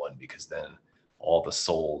tell anyone because then all the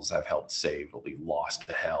souls I've helped save will be lost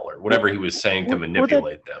to hell, or whatever he was saying to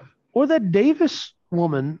manipulate them. Or that Davis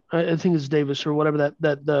woman, I think it's Davis or whatever,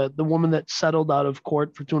 that the woman that settled out of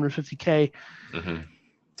court for $250K. Mm-hmm.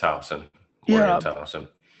 Thompson. Thompson.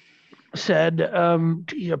 Said,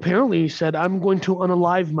 apparently he said, I'm going to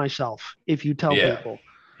unalive myself if you tell people.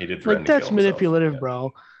 He did threaten to that's manipulative,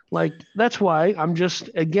 bro. Like, that's why I'm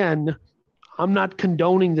not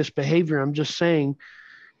condoning this behavior. I'm just saying,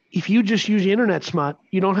 if you just use the internet smut,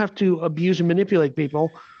 you don't have to abuse and manipulate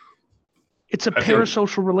people. It's a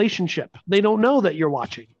parasocial relationship. They don't know that you're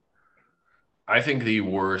watching. I think the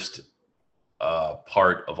worst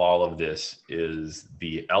part of all of this is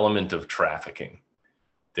the element of trafficking.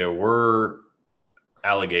 There were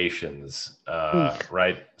allegations,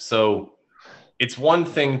 right? So it's one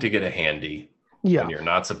thing to get a handy when you're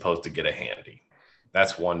not supposed to get a handy.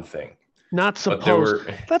 That's one thing. Not supposed.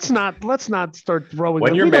 Let's not start throwing.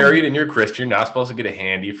 When you're married and you're Christian, you're not supposed to get a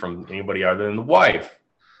handy from anybody other than the wife.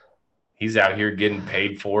 He's out here getting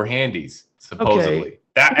paid for handies, supposedly.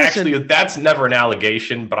 Okay. That's never an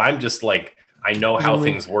allegation, but I'm just like, I know how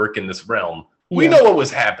things work in this realm. We know what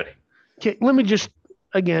was happening. Okay, let me just,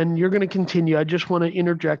 again, you're going to continue. I just want to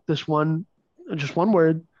interject just one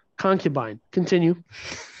word, concubine. Continue.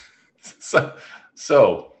 So,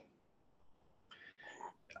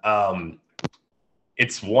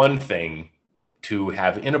 it's one thing to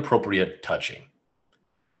have inappropriate touching.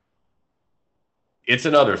 It's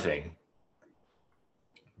another thing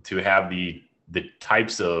to have the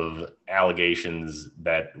types of allegations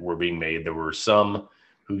that were being made. There were some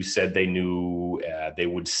who said they knew they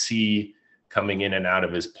would see coming in and out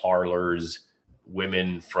of his parlors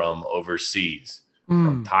women from overseas,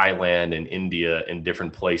 from Thailand and India and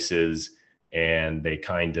different places, and they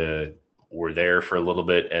kind of were there for a little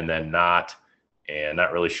bit and then not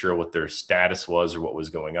really sure what their status was or what was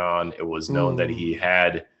going on. It was known that he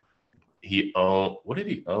owned, what did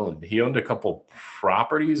he own? He owned a couple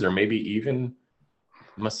properties or maybe even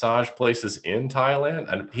massage places in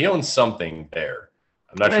Thailand. And he owned something there.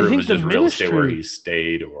 I'm not sure if it was just real estate where he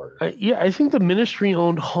stayed or. I think the ministry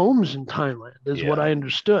owned homes in Thailand is what I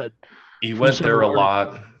understood. He went there a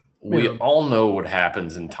lot. We all know what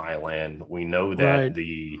happens in Thailand. We know that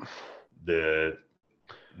the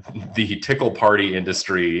tickle party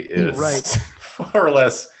industry is far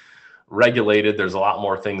less regulated. There's a lot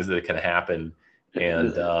more things that can happen,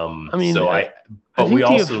 and I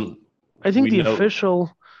think the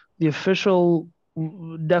official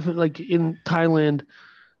definitely, like in Thailand,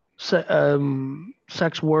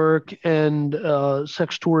 sex work and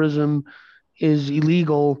sex tourism is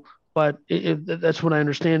illegal, but that's what I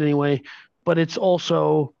understand anyway. But it's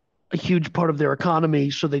also a huge part of their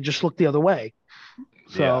economy, so they just look the other way.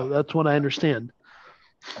 So that's what I understand.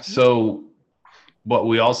 So, but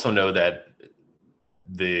we also know that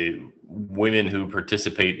the women who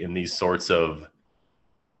participate in these sorts of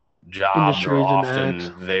jobs are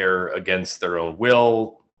often there against their own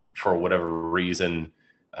will for whatever reason.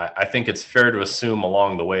 I think it's fair to assume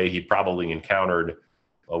along the way he probably encountered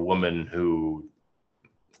a woman who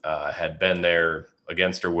had been there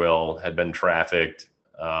against her will, had been trafficked,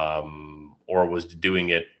 or was doing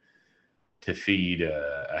it to feed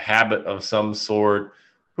a habit of some sort.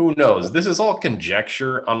 Who knows? This is all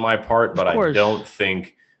conjecture on my part, but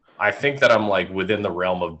I think that I'm like within the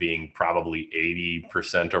realm of being probably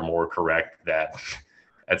 80% or more correct that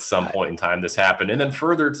at some point in time this happened. And then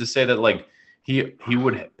further to say that like he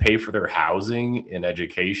would pay for their housing and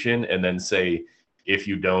education and then say, if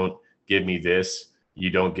you don't give me this, you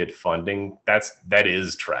don't get funding. That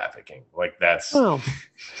is trafficking. Like that's so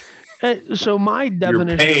my definition,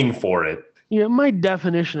 you're paying for it. Yeah, my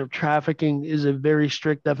definition of trafficking is a very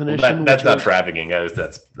strict definition. Well, that's not trafficking.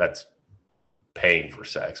 That's paying for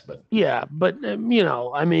sex. But I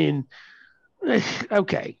mean,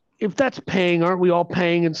 okay, if that's paying, aren't we all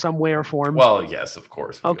paying in some way or form? Well, yes, of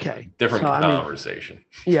course. Okay, different conversation.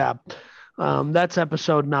 That's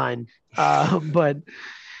episode 9. I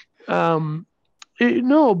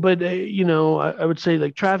would say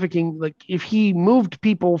like trafficking, like if he moved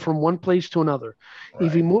people from one place to another,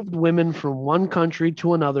 if he moved women from one country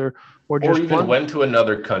to another, or even went to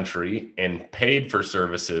another country and paid for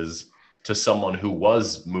services to someone who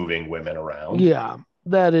was moving women around. Yeah,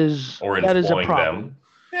 that is a problem. Them.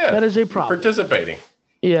 Yeah, that is a problem. Participating.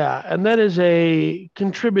 Yeah, and that is a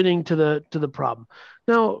contributing to the problem.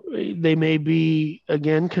 Now, they may be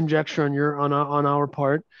again conjecture on our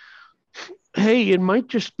part. Hey, it might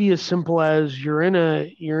just be as simple as you're in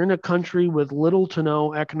a country with little to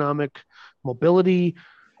no economic mobility,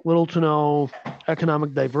 little to no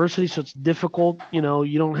economic diversity, so it's difficult. You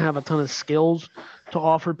don't have a ton of skills to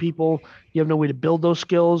offer people. You have no way to build those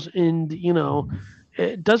skills, and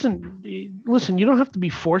it doesn't. Listen, you don't have to be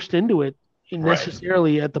forced into it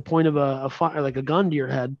necessarily at the point of a fire, like a gun to your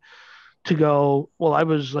head, to go. Well, I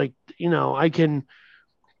was like,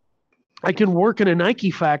 I can work in a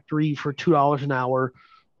Nike factory for $2 an hour,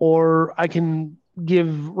 or I can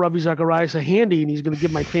give Ravi Zacharias a handy and he's going to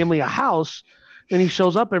give my family a house, and he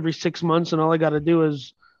shows up every 6 months and all I got to do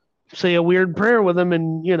is say a weird prayer with him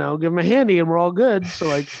and, give him a handy and we're all good. So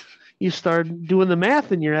like you start doing the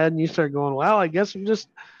math in your head and you start going, well, I guess I'm just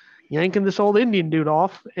yanking this old Indian dude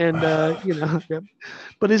off, and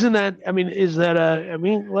But isn't that? I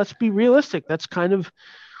mean, let's be realistic. That's kind of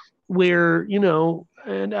where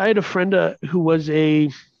And I had a friend who was a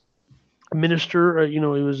minister. He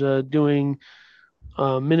was doing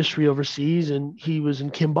ministry overseas, and he was in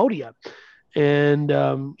Cambodia. And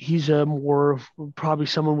he's probably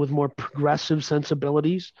someone with more progressive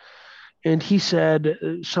sensibilities. And he said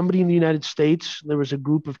somebody in the United States, there was a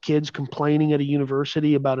group of kids complaining at a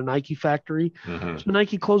university about a Nike factory. Mm-hmm. So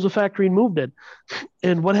Nike closed the factory and moved it.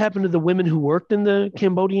 And what happened to the women who worked in the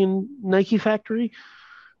Cambodian Nike factory?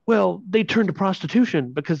 Well, they turned to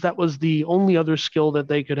prostitution because that was the only other skill that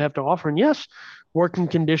they could have to offer. And yes, working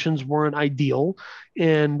conditions weren't ideal.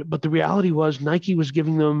 But the reality was Nike was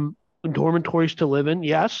giving them dormitories to live in.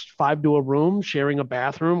 Yes, 5 to a room, sharing a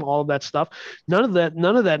bathroom, all of that stuff. None of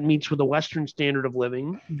that meets with the Western standard of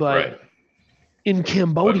living. But right. In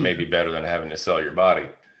Cambodia, but maybe better than having to sell your body.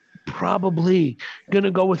 Probably going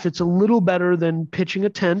to go with it's a little better than pitching a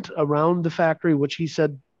tent around the factory, which he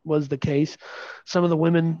said was the case. Some of the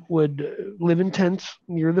women would live in tents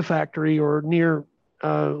near the factory or near,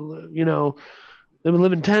 they would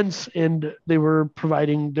live in tents, and they were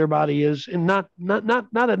providing their body and not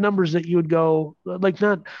at numbers that you would go like,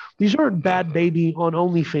 these aren't Bad Baby on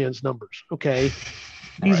OnlyFans numbers. Okay.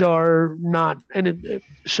 These are not. And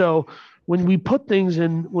so when we put things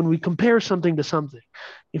in, when we compare something to something,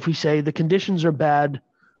 if we say the conditions are bad,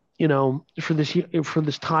 for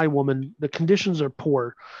this Thai woman, the conditions are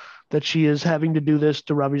poor, that she is having to do this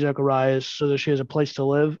to Ravi Zacharias so that she has a place to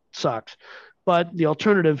live, sucks. But the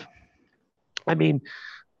alternative, I mean,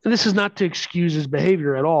 this is not to excuse his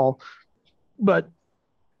behavior at all, but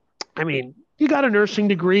I mean, you got a nursing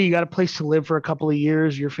degree, you got a place to live for a couple of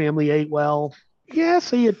years, your family ate well. Yeah,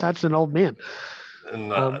 so you touched an old man.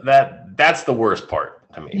 And that's the worst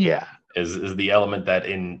part to me. Yeah. Is the element that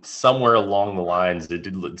in somewhere along the lines,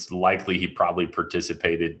 it's likely he probably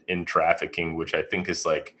participated in trafficking, which I think is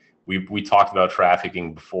like, we talked about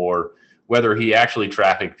trafficking before, whether he actually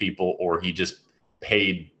trafficked people or he just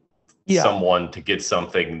paid someone to get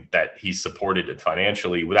something that he supported it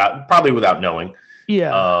financially without knowing.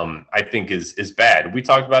 Yeah. I think is bad. We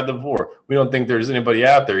talked about it before. We don't think there's anybody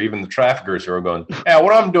out there, even the traffickers, who are going, yeah,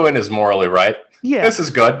 what I'm doing is morally right. Yeah. This is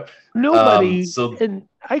good. Nobody. So and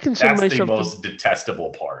I consider that's myself the most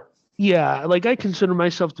detestable part. Yeah, like I consider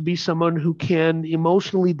myself to be someone who can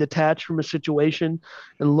emotionally detach from a situation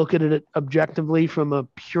and look at it objectively from a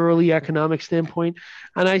purely economic standpoint.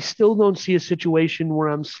 And I still don't see a situation where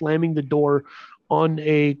I'm slamming the door on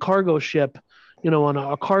a cargo ship, on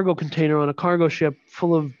a cargo container on a cargo ship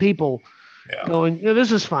full of people going,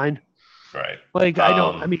 this is fine. Right. Like, I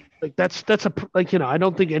don't, I mean, like that's I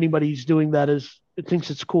don't think anybody's doing that thinks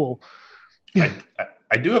it's cool.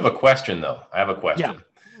 I do have a question though. I have a question. Yeah.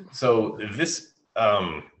 So this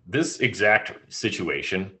exact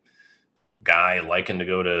situation, guy liking to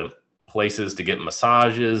go to places to get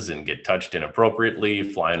massages and get touched inappropriately,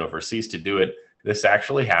 flying overseas to do it. This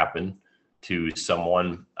actually happened to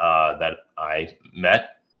someone that I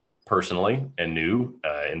met personally and knew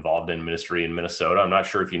involved in ministry in Minnesota. I'm not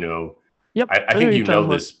sure if you know. Yep. I think you know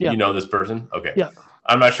this. Yeah. You know this person. Okay. Yeah.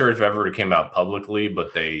 I'm not sure if it ever came out publicly,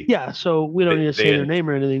 but they. Yeah, so we don't need to say their name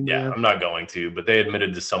or anything. Yeah, I'm not going to, but they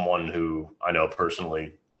admitted to someone who I know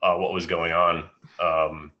personally what was going on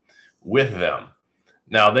with them.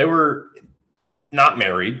 Now, they were not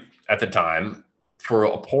married at the time. For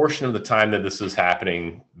a portion of the time that this was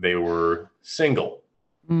happening, they were single.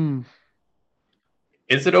 Mm.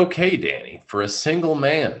 Is it okay, Danny, for a single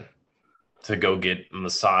man to go get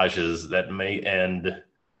massages that may end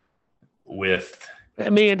with... I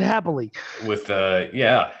mean, happily. With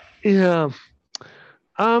Yeah.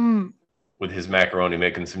 With his macaroni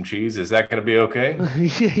making some cheese, is that going to be okay?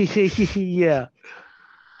 Yeah.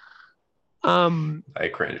 I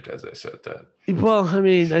cringed as I said that. Well, I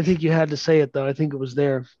mean, I think you had to say it though. I think it was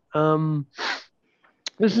there.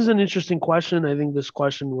 This is an interesting question. I think this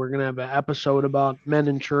question we're going to have an episode about men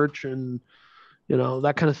in church and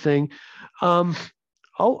that kind of thing.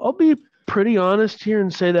 I'll be pretty honest here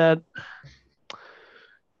and say that.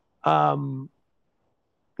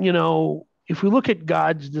 If we look at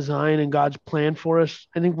God's design and God's plan for us,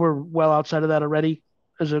 I think we're well outside of that already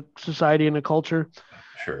as a society and a culture.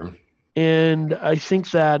 Sure. And I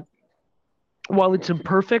think that while it's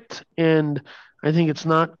imperfect and I think it's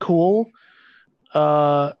not cool,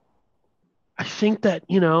 I think that,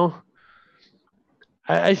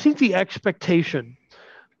 I think the expectation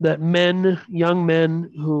that young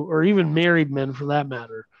men or even married men for that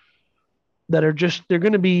matter, that are they're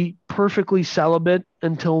going to be perfectly celibate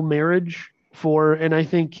until marriage and I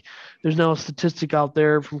think there's now a statistic out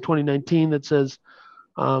there from 2019 that says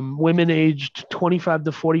women aged 25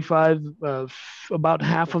 to 45, about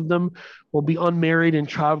half of them will be unmarried and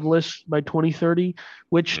childless by 2030,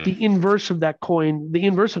 which the inverse of that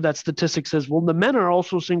statistic says, well, the men are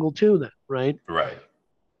also single too then, right? Right.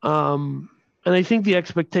 And I think the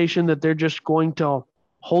expectation that they're just going to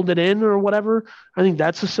hold it in or whatever, I think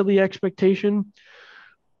that's a silly expectation.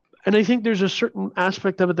 And I think there's a certain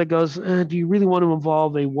aspect of it that goes, do you really want to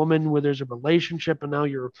involve a woman where there's a relationship and now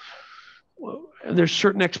there's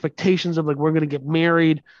certain expectations of like, we're going to get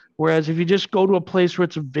married. Whereas if you just go to a place where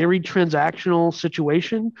it's a very transactional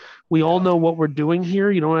situation, we all know what we're doing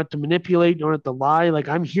here. You don't have to manipulate. You don't have to lie. Like,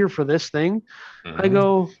 I'm here for this thing. I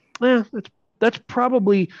go, that's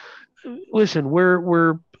probably, listen,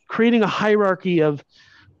 we're creating a hierarchy of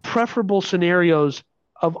preferable scenarios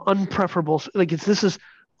of unpreferable. Like this is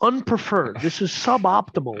unpreferred. This is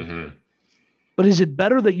suboptimal. But is it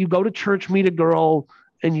better that you go to church, meet a girl,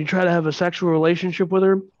 and you try to have a sexual relationship with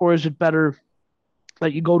her? Or is it better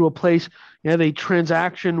that you go to a place, you have a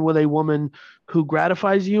transaction with a woman who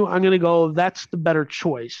gratifies you? I'm going to go, that's the better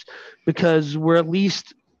choice, because we're at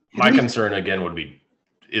least. My concern again would be,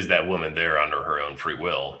 is that woman there under her own free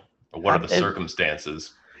will? Or what are the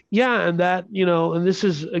circumstances? Yeah, and that, and this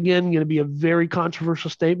is, again, going to be a very controversial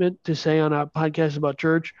statement to say on a podcast about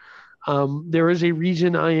church. There is a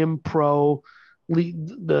reason I am pro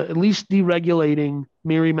at least deregulating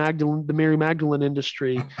the Mary Magdalene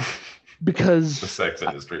industry, because the sex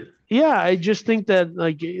industry. I just think that,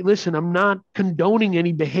 like, listen, I'm not condoning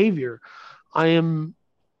any behavior. I am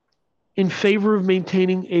in favor of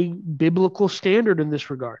maintaining a biblical standard in this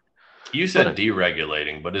regard. You said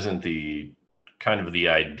deregulating, but isn't the kind of the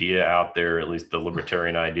idea out there, at least the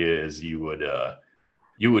libertarian idea, is you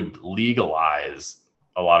would legalize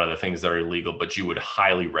a lot of the things that are illegal, but you would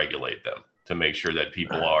highly regulate them to make sure that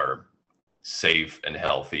people are safe and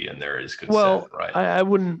healthy and there is consent, right? I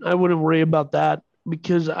wouldn't worry about that,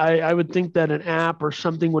 because I would think that an app or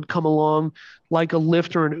something would come along like a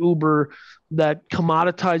Lyft or an Uber that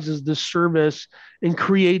commoditizes this service and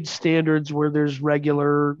creates standards where there's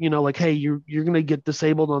regular, like, hey, you're going to get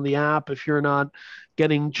disabled on the app if you're not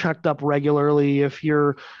getting checked up regularly. If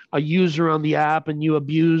you're a user on the app and you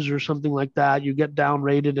abuse or something like that, you get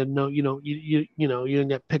downrated and you don't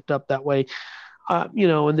get picked up that way.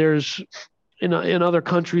 And there's in other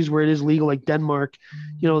countries where it is legal, like Denmark,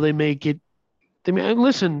 they make it.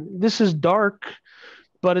 Listen, this is dark,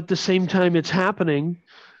 but at the same time, it's happening.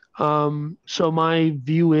 So my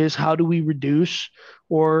view is, how do we reduce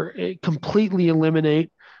or completely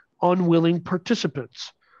eliminate unwilling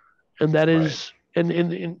participants? And that is,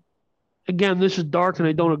 and again, this is dark and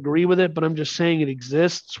I don't agree with it, but I'm just saying it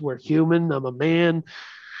exists. We're human. I'm a man.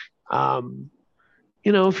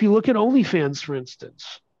 If you look at OnlyFans, for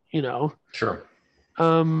instance, Sure.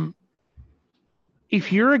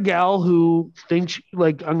 If you're a gal who thinks,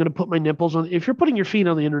 like, I'm going to put my nipples on, if you're putting your feet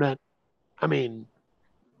on the internet, I mean,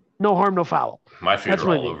 no harm, no foul. My feet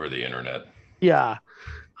are all over the internet. Yeah.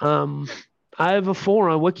 I have a 4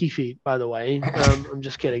 on WikiFeet, by the way. I'm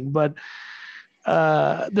just kidding. But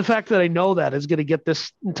the fact that I know that is going to get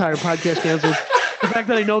this entire podcast canceled. The fact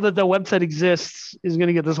that I know that the website exists is going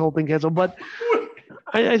to get this whole thing canceled. But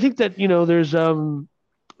I think that, there's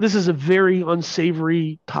this is a very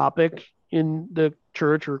unsavory topic in the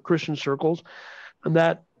church or Christian circles. And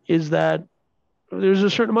that is that there's a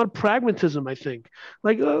certain amount of pragmatism, I think.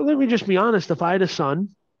 Like, let me just be honest. If I had a son,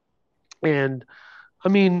 and I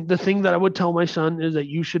mean, the thing that I would tell my son is that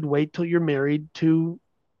you should wait till you're married to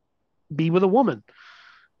be with a woman.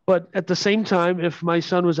 But at the same time, if my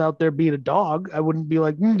son was out there being a dog, I wouldn't be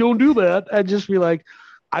like, don't do that. I'd just be like,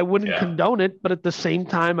 I wouldn't condone it. But at the same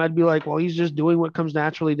time, I'd be like, well, he's just doing what comes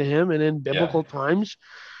naturally to him. And in biblical times,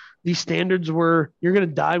 these standards were, you're going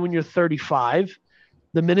to die when you're 35.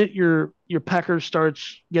 The minute your pecker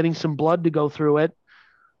starts getting some blood to go through it,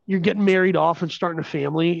 you're getting married off and starting a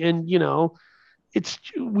family. And,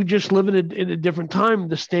 we just live in a different time.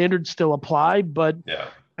 The standards still apply, but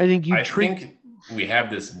I think I think we have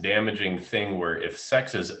this damaging thing where if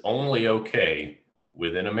sex is only okay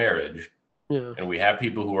within a marriage, and we have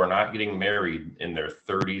people who are not getting married in their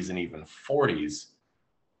 30s and even 40s,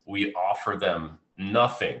 we offer them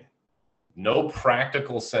nothing. No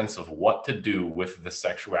practical sense of what to do with the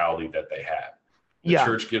sexuality that they have. The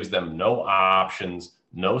church gives them no options,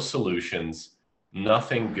 no solutions,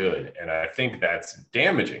 nothing good. And I think that's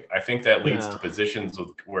damaging. I think that leads to positions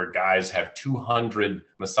where guys have 200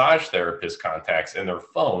 massage therapist contacts in their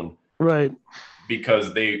phone. Right.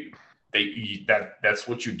 Because that's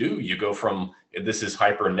what you do. You go from, this is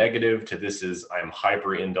hyper negative to this is, I'm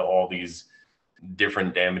hyper into all these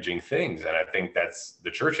different damaging things. And I think that's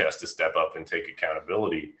the church has to step up and take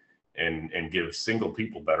accountability and give single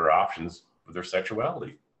people better options with their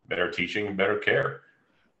sexuality, better teaching, better care.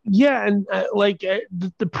 Yeah. And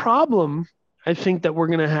the problem I think that we're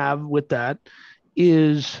going to have with that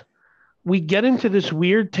is we get into this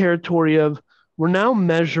weird territory of we're now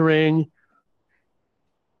measuring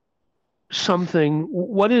something,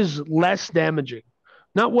 what is less damaging,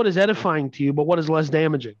 not what is edifying to you, but what is less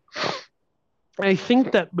damaging. I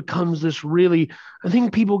think that becomes this really, I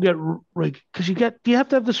think people get like, because you have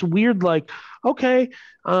to have this weird, like, okay,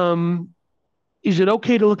 is it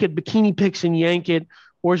okay to look at bikini pics and yank it?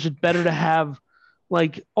 Or is it better to have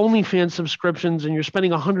like OnlyFans subscriptions and you're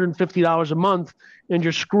spending $150 a month and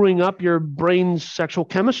you're screwing up your brain's sexual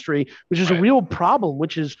chemistry, which is a real problem,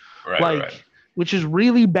 which is which is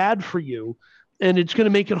really bad for you. And it's going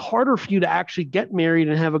to make it harder for you to actually get married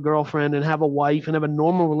and have a girlfriend and have a wife and have a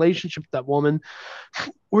normal relationship with that woman.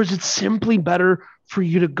 Or is it simply better for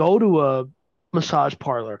you to go to a massage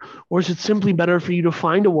parlor? Or is it simply better for you to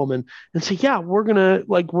find a woman and say, yeah, we're going to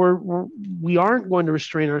we aren't going to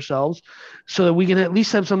restrain ourselves so that we can at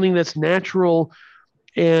least have something that's natural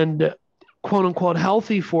and quote unquote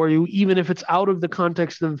healthy for you, even if it's out of the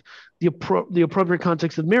context of the appropriate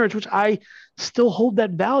context of marriage, which I still hold that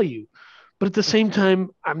value. But at the same time,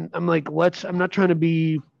 I'm like, I'm not trying to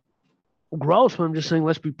be gross, but I'm just saying,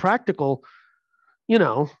 let's be practical. You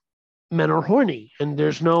know, men are horny and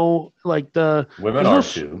there's no like the women are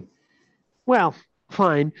too. Well,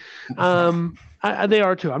 fine. They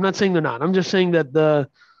are too. I'm not saying they're not. I'm just saying that that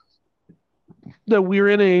we're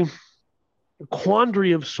in a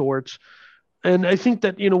quandary of sorts. And I think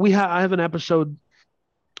that, I have an episode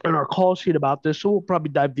on our call sheet about this, so we'll probably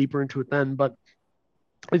dive deeper into it then. But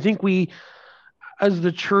I think as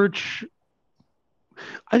the church,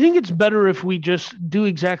 I think it's better if we just do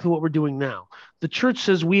exactly what we're doing now. The church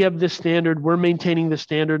says we have this standard, we're maintaining the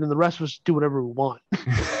standard, and the rest of us do whatever we want.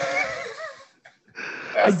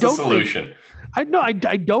 That's the solution. I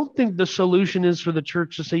don't think the solution is for the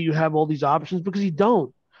church to say you have all these options, because you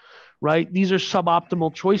don't, right? These are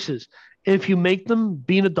suboptimal choices. And if you make them,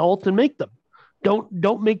 be an adult and make them.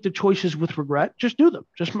 Don't make the choices with regret. Just do them.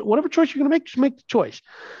 Just whatever choice you're going to make, just make the choice.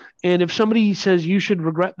 And if somebody says you should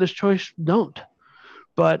regret this choice, don't.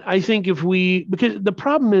 But I think because the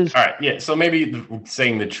problem is... All right, yeah, so maybe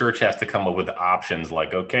saying the church has to come up with options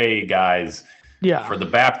like, okay, guys, for the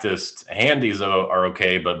Baptists, handies are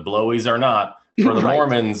okay, but blowies are not. For the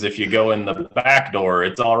Mormons, if you go in the back door,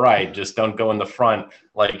 it's all right. Just don't go in the front.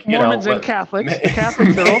 Like Mormons and Catholics. The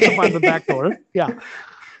Catholics, they're also by the back door. Yeah.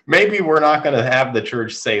 Maybe we're not going to have the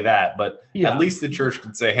church say that, but at least the church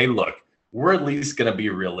could say, hey, look, we're at least going to be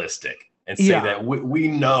realistic and say that we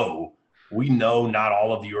know not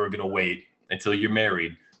all of you are going to wait until you're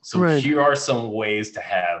married. So here are some ways to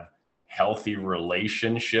have healthy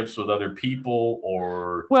relationships with other people,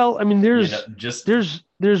 or there's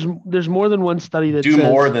more than one study that says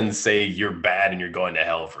more than say you're bad and you're going to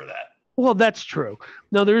hell for that. Well, that's true.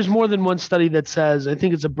 No, there is more than one study that says, I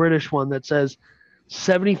think it's a British one, that says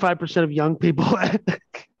 75% of young people,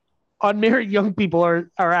 unmarried young people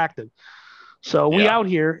are active. So we out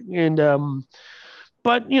here, and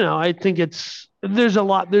but I think there's a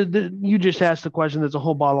lot. You just asked the question. There's a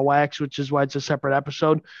whole ball of wax, which is why it's a separate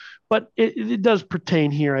episode. But it does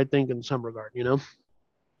pertain here, I think, in some regard.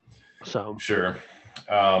 So sure.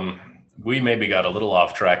 We maybe got a little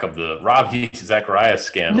off track of the Ravi Zacharias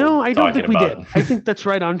scandal. No, I don't think we did. I think that's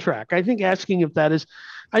right on track. I think asking if that is,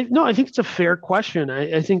 I think it's a fair question.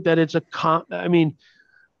 I think that it's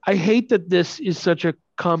I hate that this is such a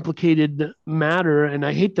complicated matter, and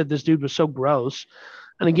I hate that this dude was so gross.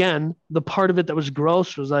 And again, the part of it that was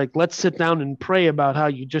gross was like, let's sit down and pray about how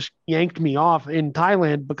you just yanked me off in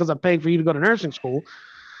Thailand because I'm paying for you to go to nursing school.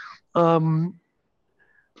 But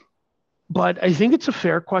I think it's a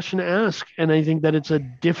fair question to ask, and I think that it's a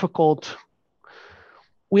difficult.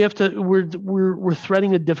 We're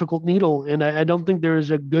threading a difficult needle, and I don't think there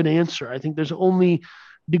is a good answer. I think there's only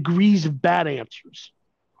degrees of bad answers.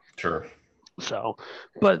 Sure. So,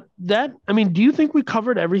 but do you think we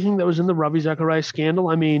covered everything that was in the Ravi Zacharias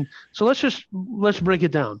scandal? So let's break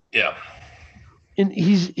it down. Yeah. And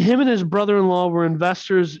him and his brother-in-law were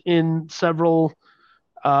investors in several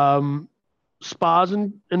spas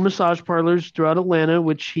and massage parlors throughout Atlanta,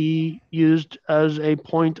 which he used as a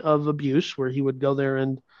point of abuse, where he would go there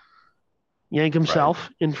and yank himself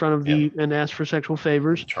in front of and ask for sexual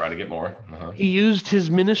favors. Try to get more. Uh-huh. He used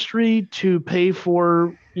his ministry to pay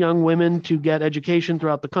for young women to get education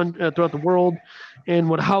throughout the world, and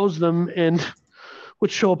would house them and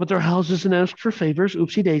would show up at their houses and ask for favors.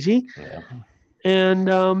 Oopsie daisy. Yeah. and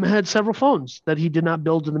had several phones that he did not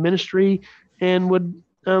build in the ministry, and would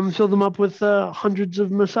fill them up with hundreds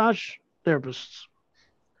of massage therapists.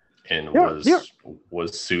 And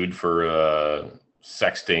was sued for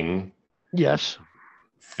sexting. Yes.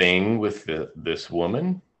 Thing with this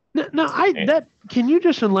woman. Now, can you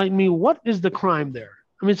just enlighten me? What is the crime there?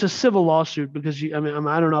 I mean, it's a civil lawsuit because I don't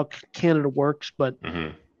know how Canada works, but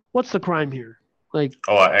what's the crime here? Like,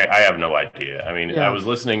 I have no idea. I mean, I was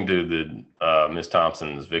listening to the Ms.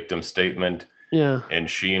 Thompson's victim statement. Yeah. And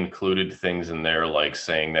she included things in there like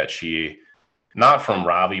saying that she, not from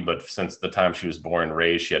Ravi, but since the time she was born and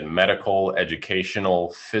raised, she had medical,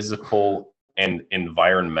 educational, physical, and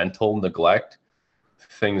environmental neglect.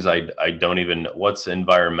 Things I don't even, what's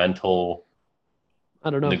environmental I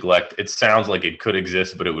don't know. Neglect? It sounds like it could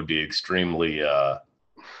exist, but it would be extremely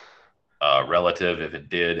relative if it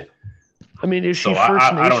did. I mean, is she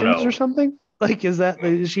First Nations or something? Like,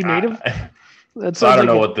 is she Native? So I don't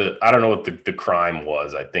know what the crime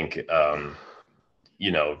was. I think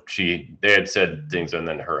they had said things, and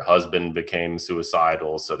then her husband became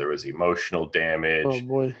suicidal, so there was emotional damage. Oh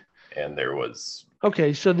boy. And there was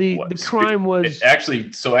so the crime was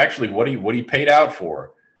actually what he paid out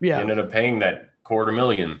for. Yeah. He ended up paying that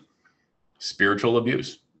 $250,000 spiritual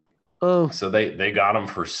abuse. Oh. So they got him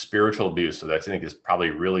for spiritual abuse. So that I think is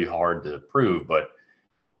probably really hard to prove, but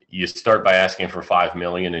you start by asking for $5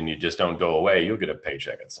 million and you just don't go away, you'll get a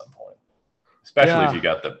paycheck at some point. Especially if you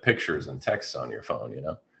got the pictures and texts on your phone,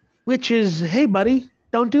 Which is, hey buddy,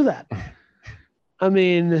 don't do that. I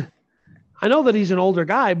mean, I know that he's an older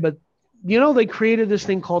guy, but they created this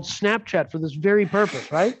thing called Snapchat for this very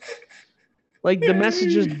purpose, right? Like the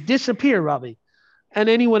messages disappear, Ravi. And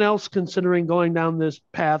anyone else considering going down this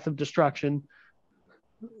path of destruction,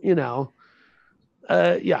 don't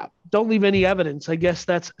leave any evidence. I guess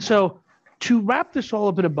that's so. To wrap this all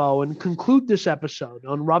up in a bow and conclude this episode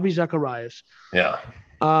on Ravi Zacharias. Yeah.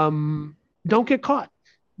 Don't get caught.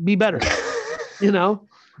 Be better. He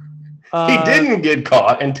didn't get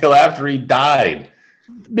caught until after he died.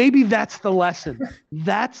 Maybe that's the lesson.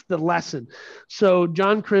 So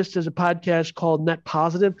John Crist has a podcast called Net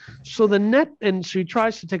Positive. So he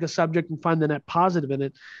tries to take a subject and find the net positive in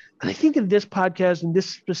it. And I think in this podcast, in this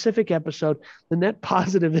specific episode, the net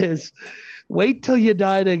positive is wait till you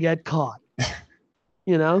die to get caught.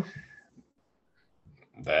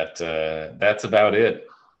 That's about it.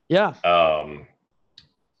 Yeah.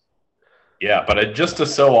 Yeah, but just to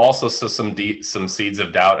sow some seeds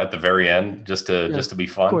of doubt at the very end, just to be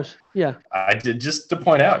fun. Of course, yeah. I did just to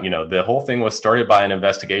point out, the whole thing was started by an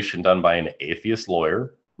investigation done by an atheist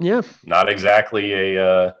lawyer. Yeah. Not exactly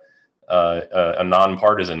a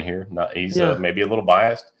nonpartisan here. He's maybe a little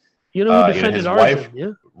biased. Who defended Arzim?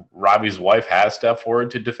 Yeah. Ravi's wife has stepped forward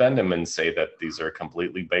to defend him and say that these are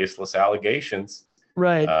completely baseless allegations.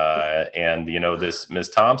 Right. And this Ms.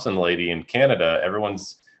 Thompson lady in Canada,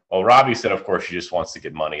 Ravi said, of course, she just wants to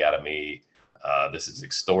get money out of me. This is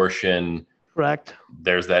extortion. Correct.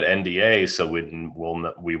 There's that NDA, so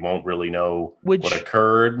we won't really know what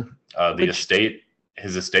occurred.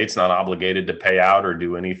 His estate's not obligated to pay out or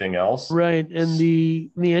do anything else. Right, and the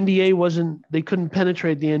NDA they couldn't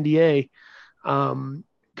penetrate the NDA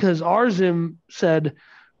because Arzim said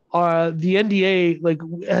the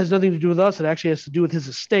NDA has nothing to do with us. It actually has to do with his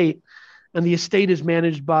estate. And the estate is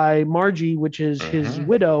managed by Margie, which is his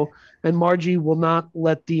widow, and Margie will not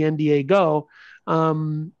let the NDA go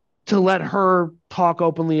to let her talk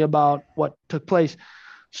openly about what took place.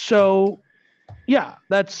 So, yeah,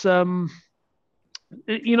 that's fun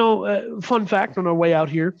fact on our way out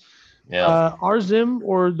here. Yeah. Arzim,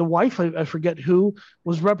 or the wife, I forget who,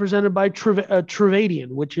 was represented by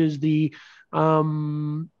Trevadian, which is the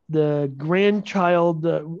grandchild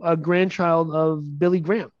of Billy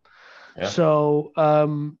Graham. Yeah. So,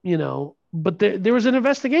 but there was an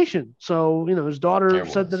investigation. So, his daughter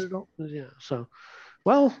said that it all, So,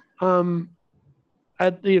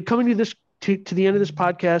 coming to the end of this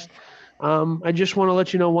podcast, I just want to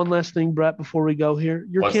let you know one last thing, Brett, before we go here.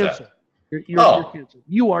 You're canceled. You're canceled.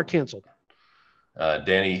 You are canceled.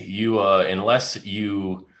 Danny, you, unless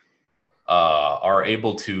you are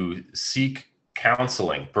able to seek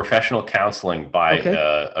professional counseling by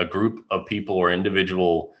a group of people or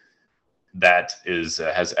individual that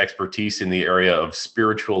has expertise in the area of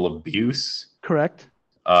spiritual abuse. Correct.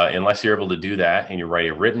 Unless you're able to do that and you write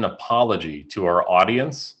a written apology to our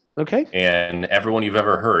audience. Okay. And everyone you've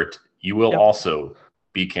ever hurt, you will also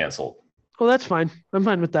be canceled. Well, that's fine. I'm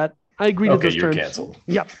fine with that. I agree to those terms. Okay, you're canceled.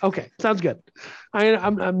 Yep. Okay. Sounds good.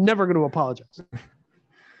 I'm never going to apologize.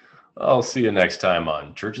 I'll see you next time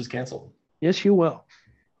on Church is Canceled. Yes, you will.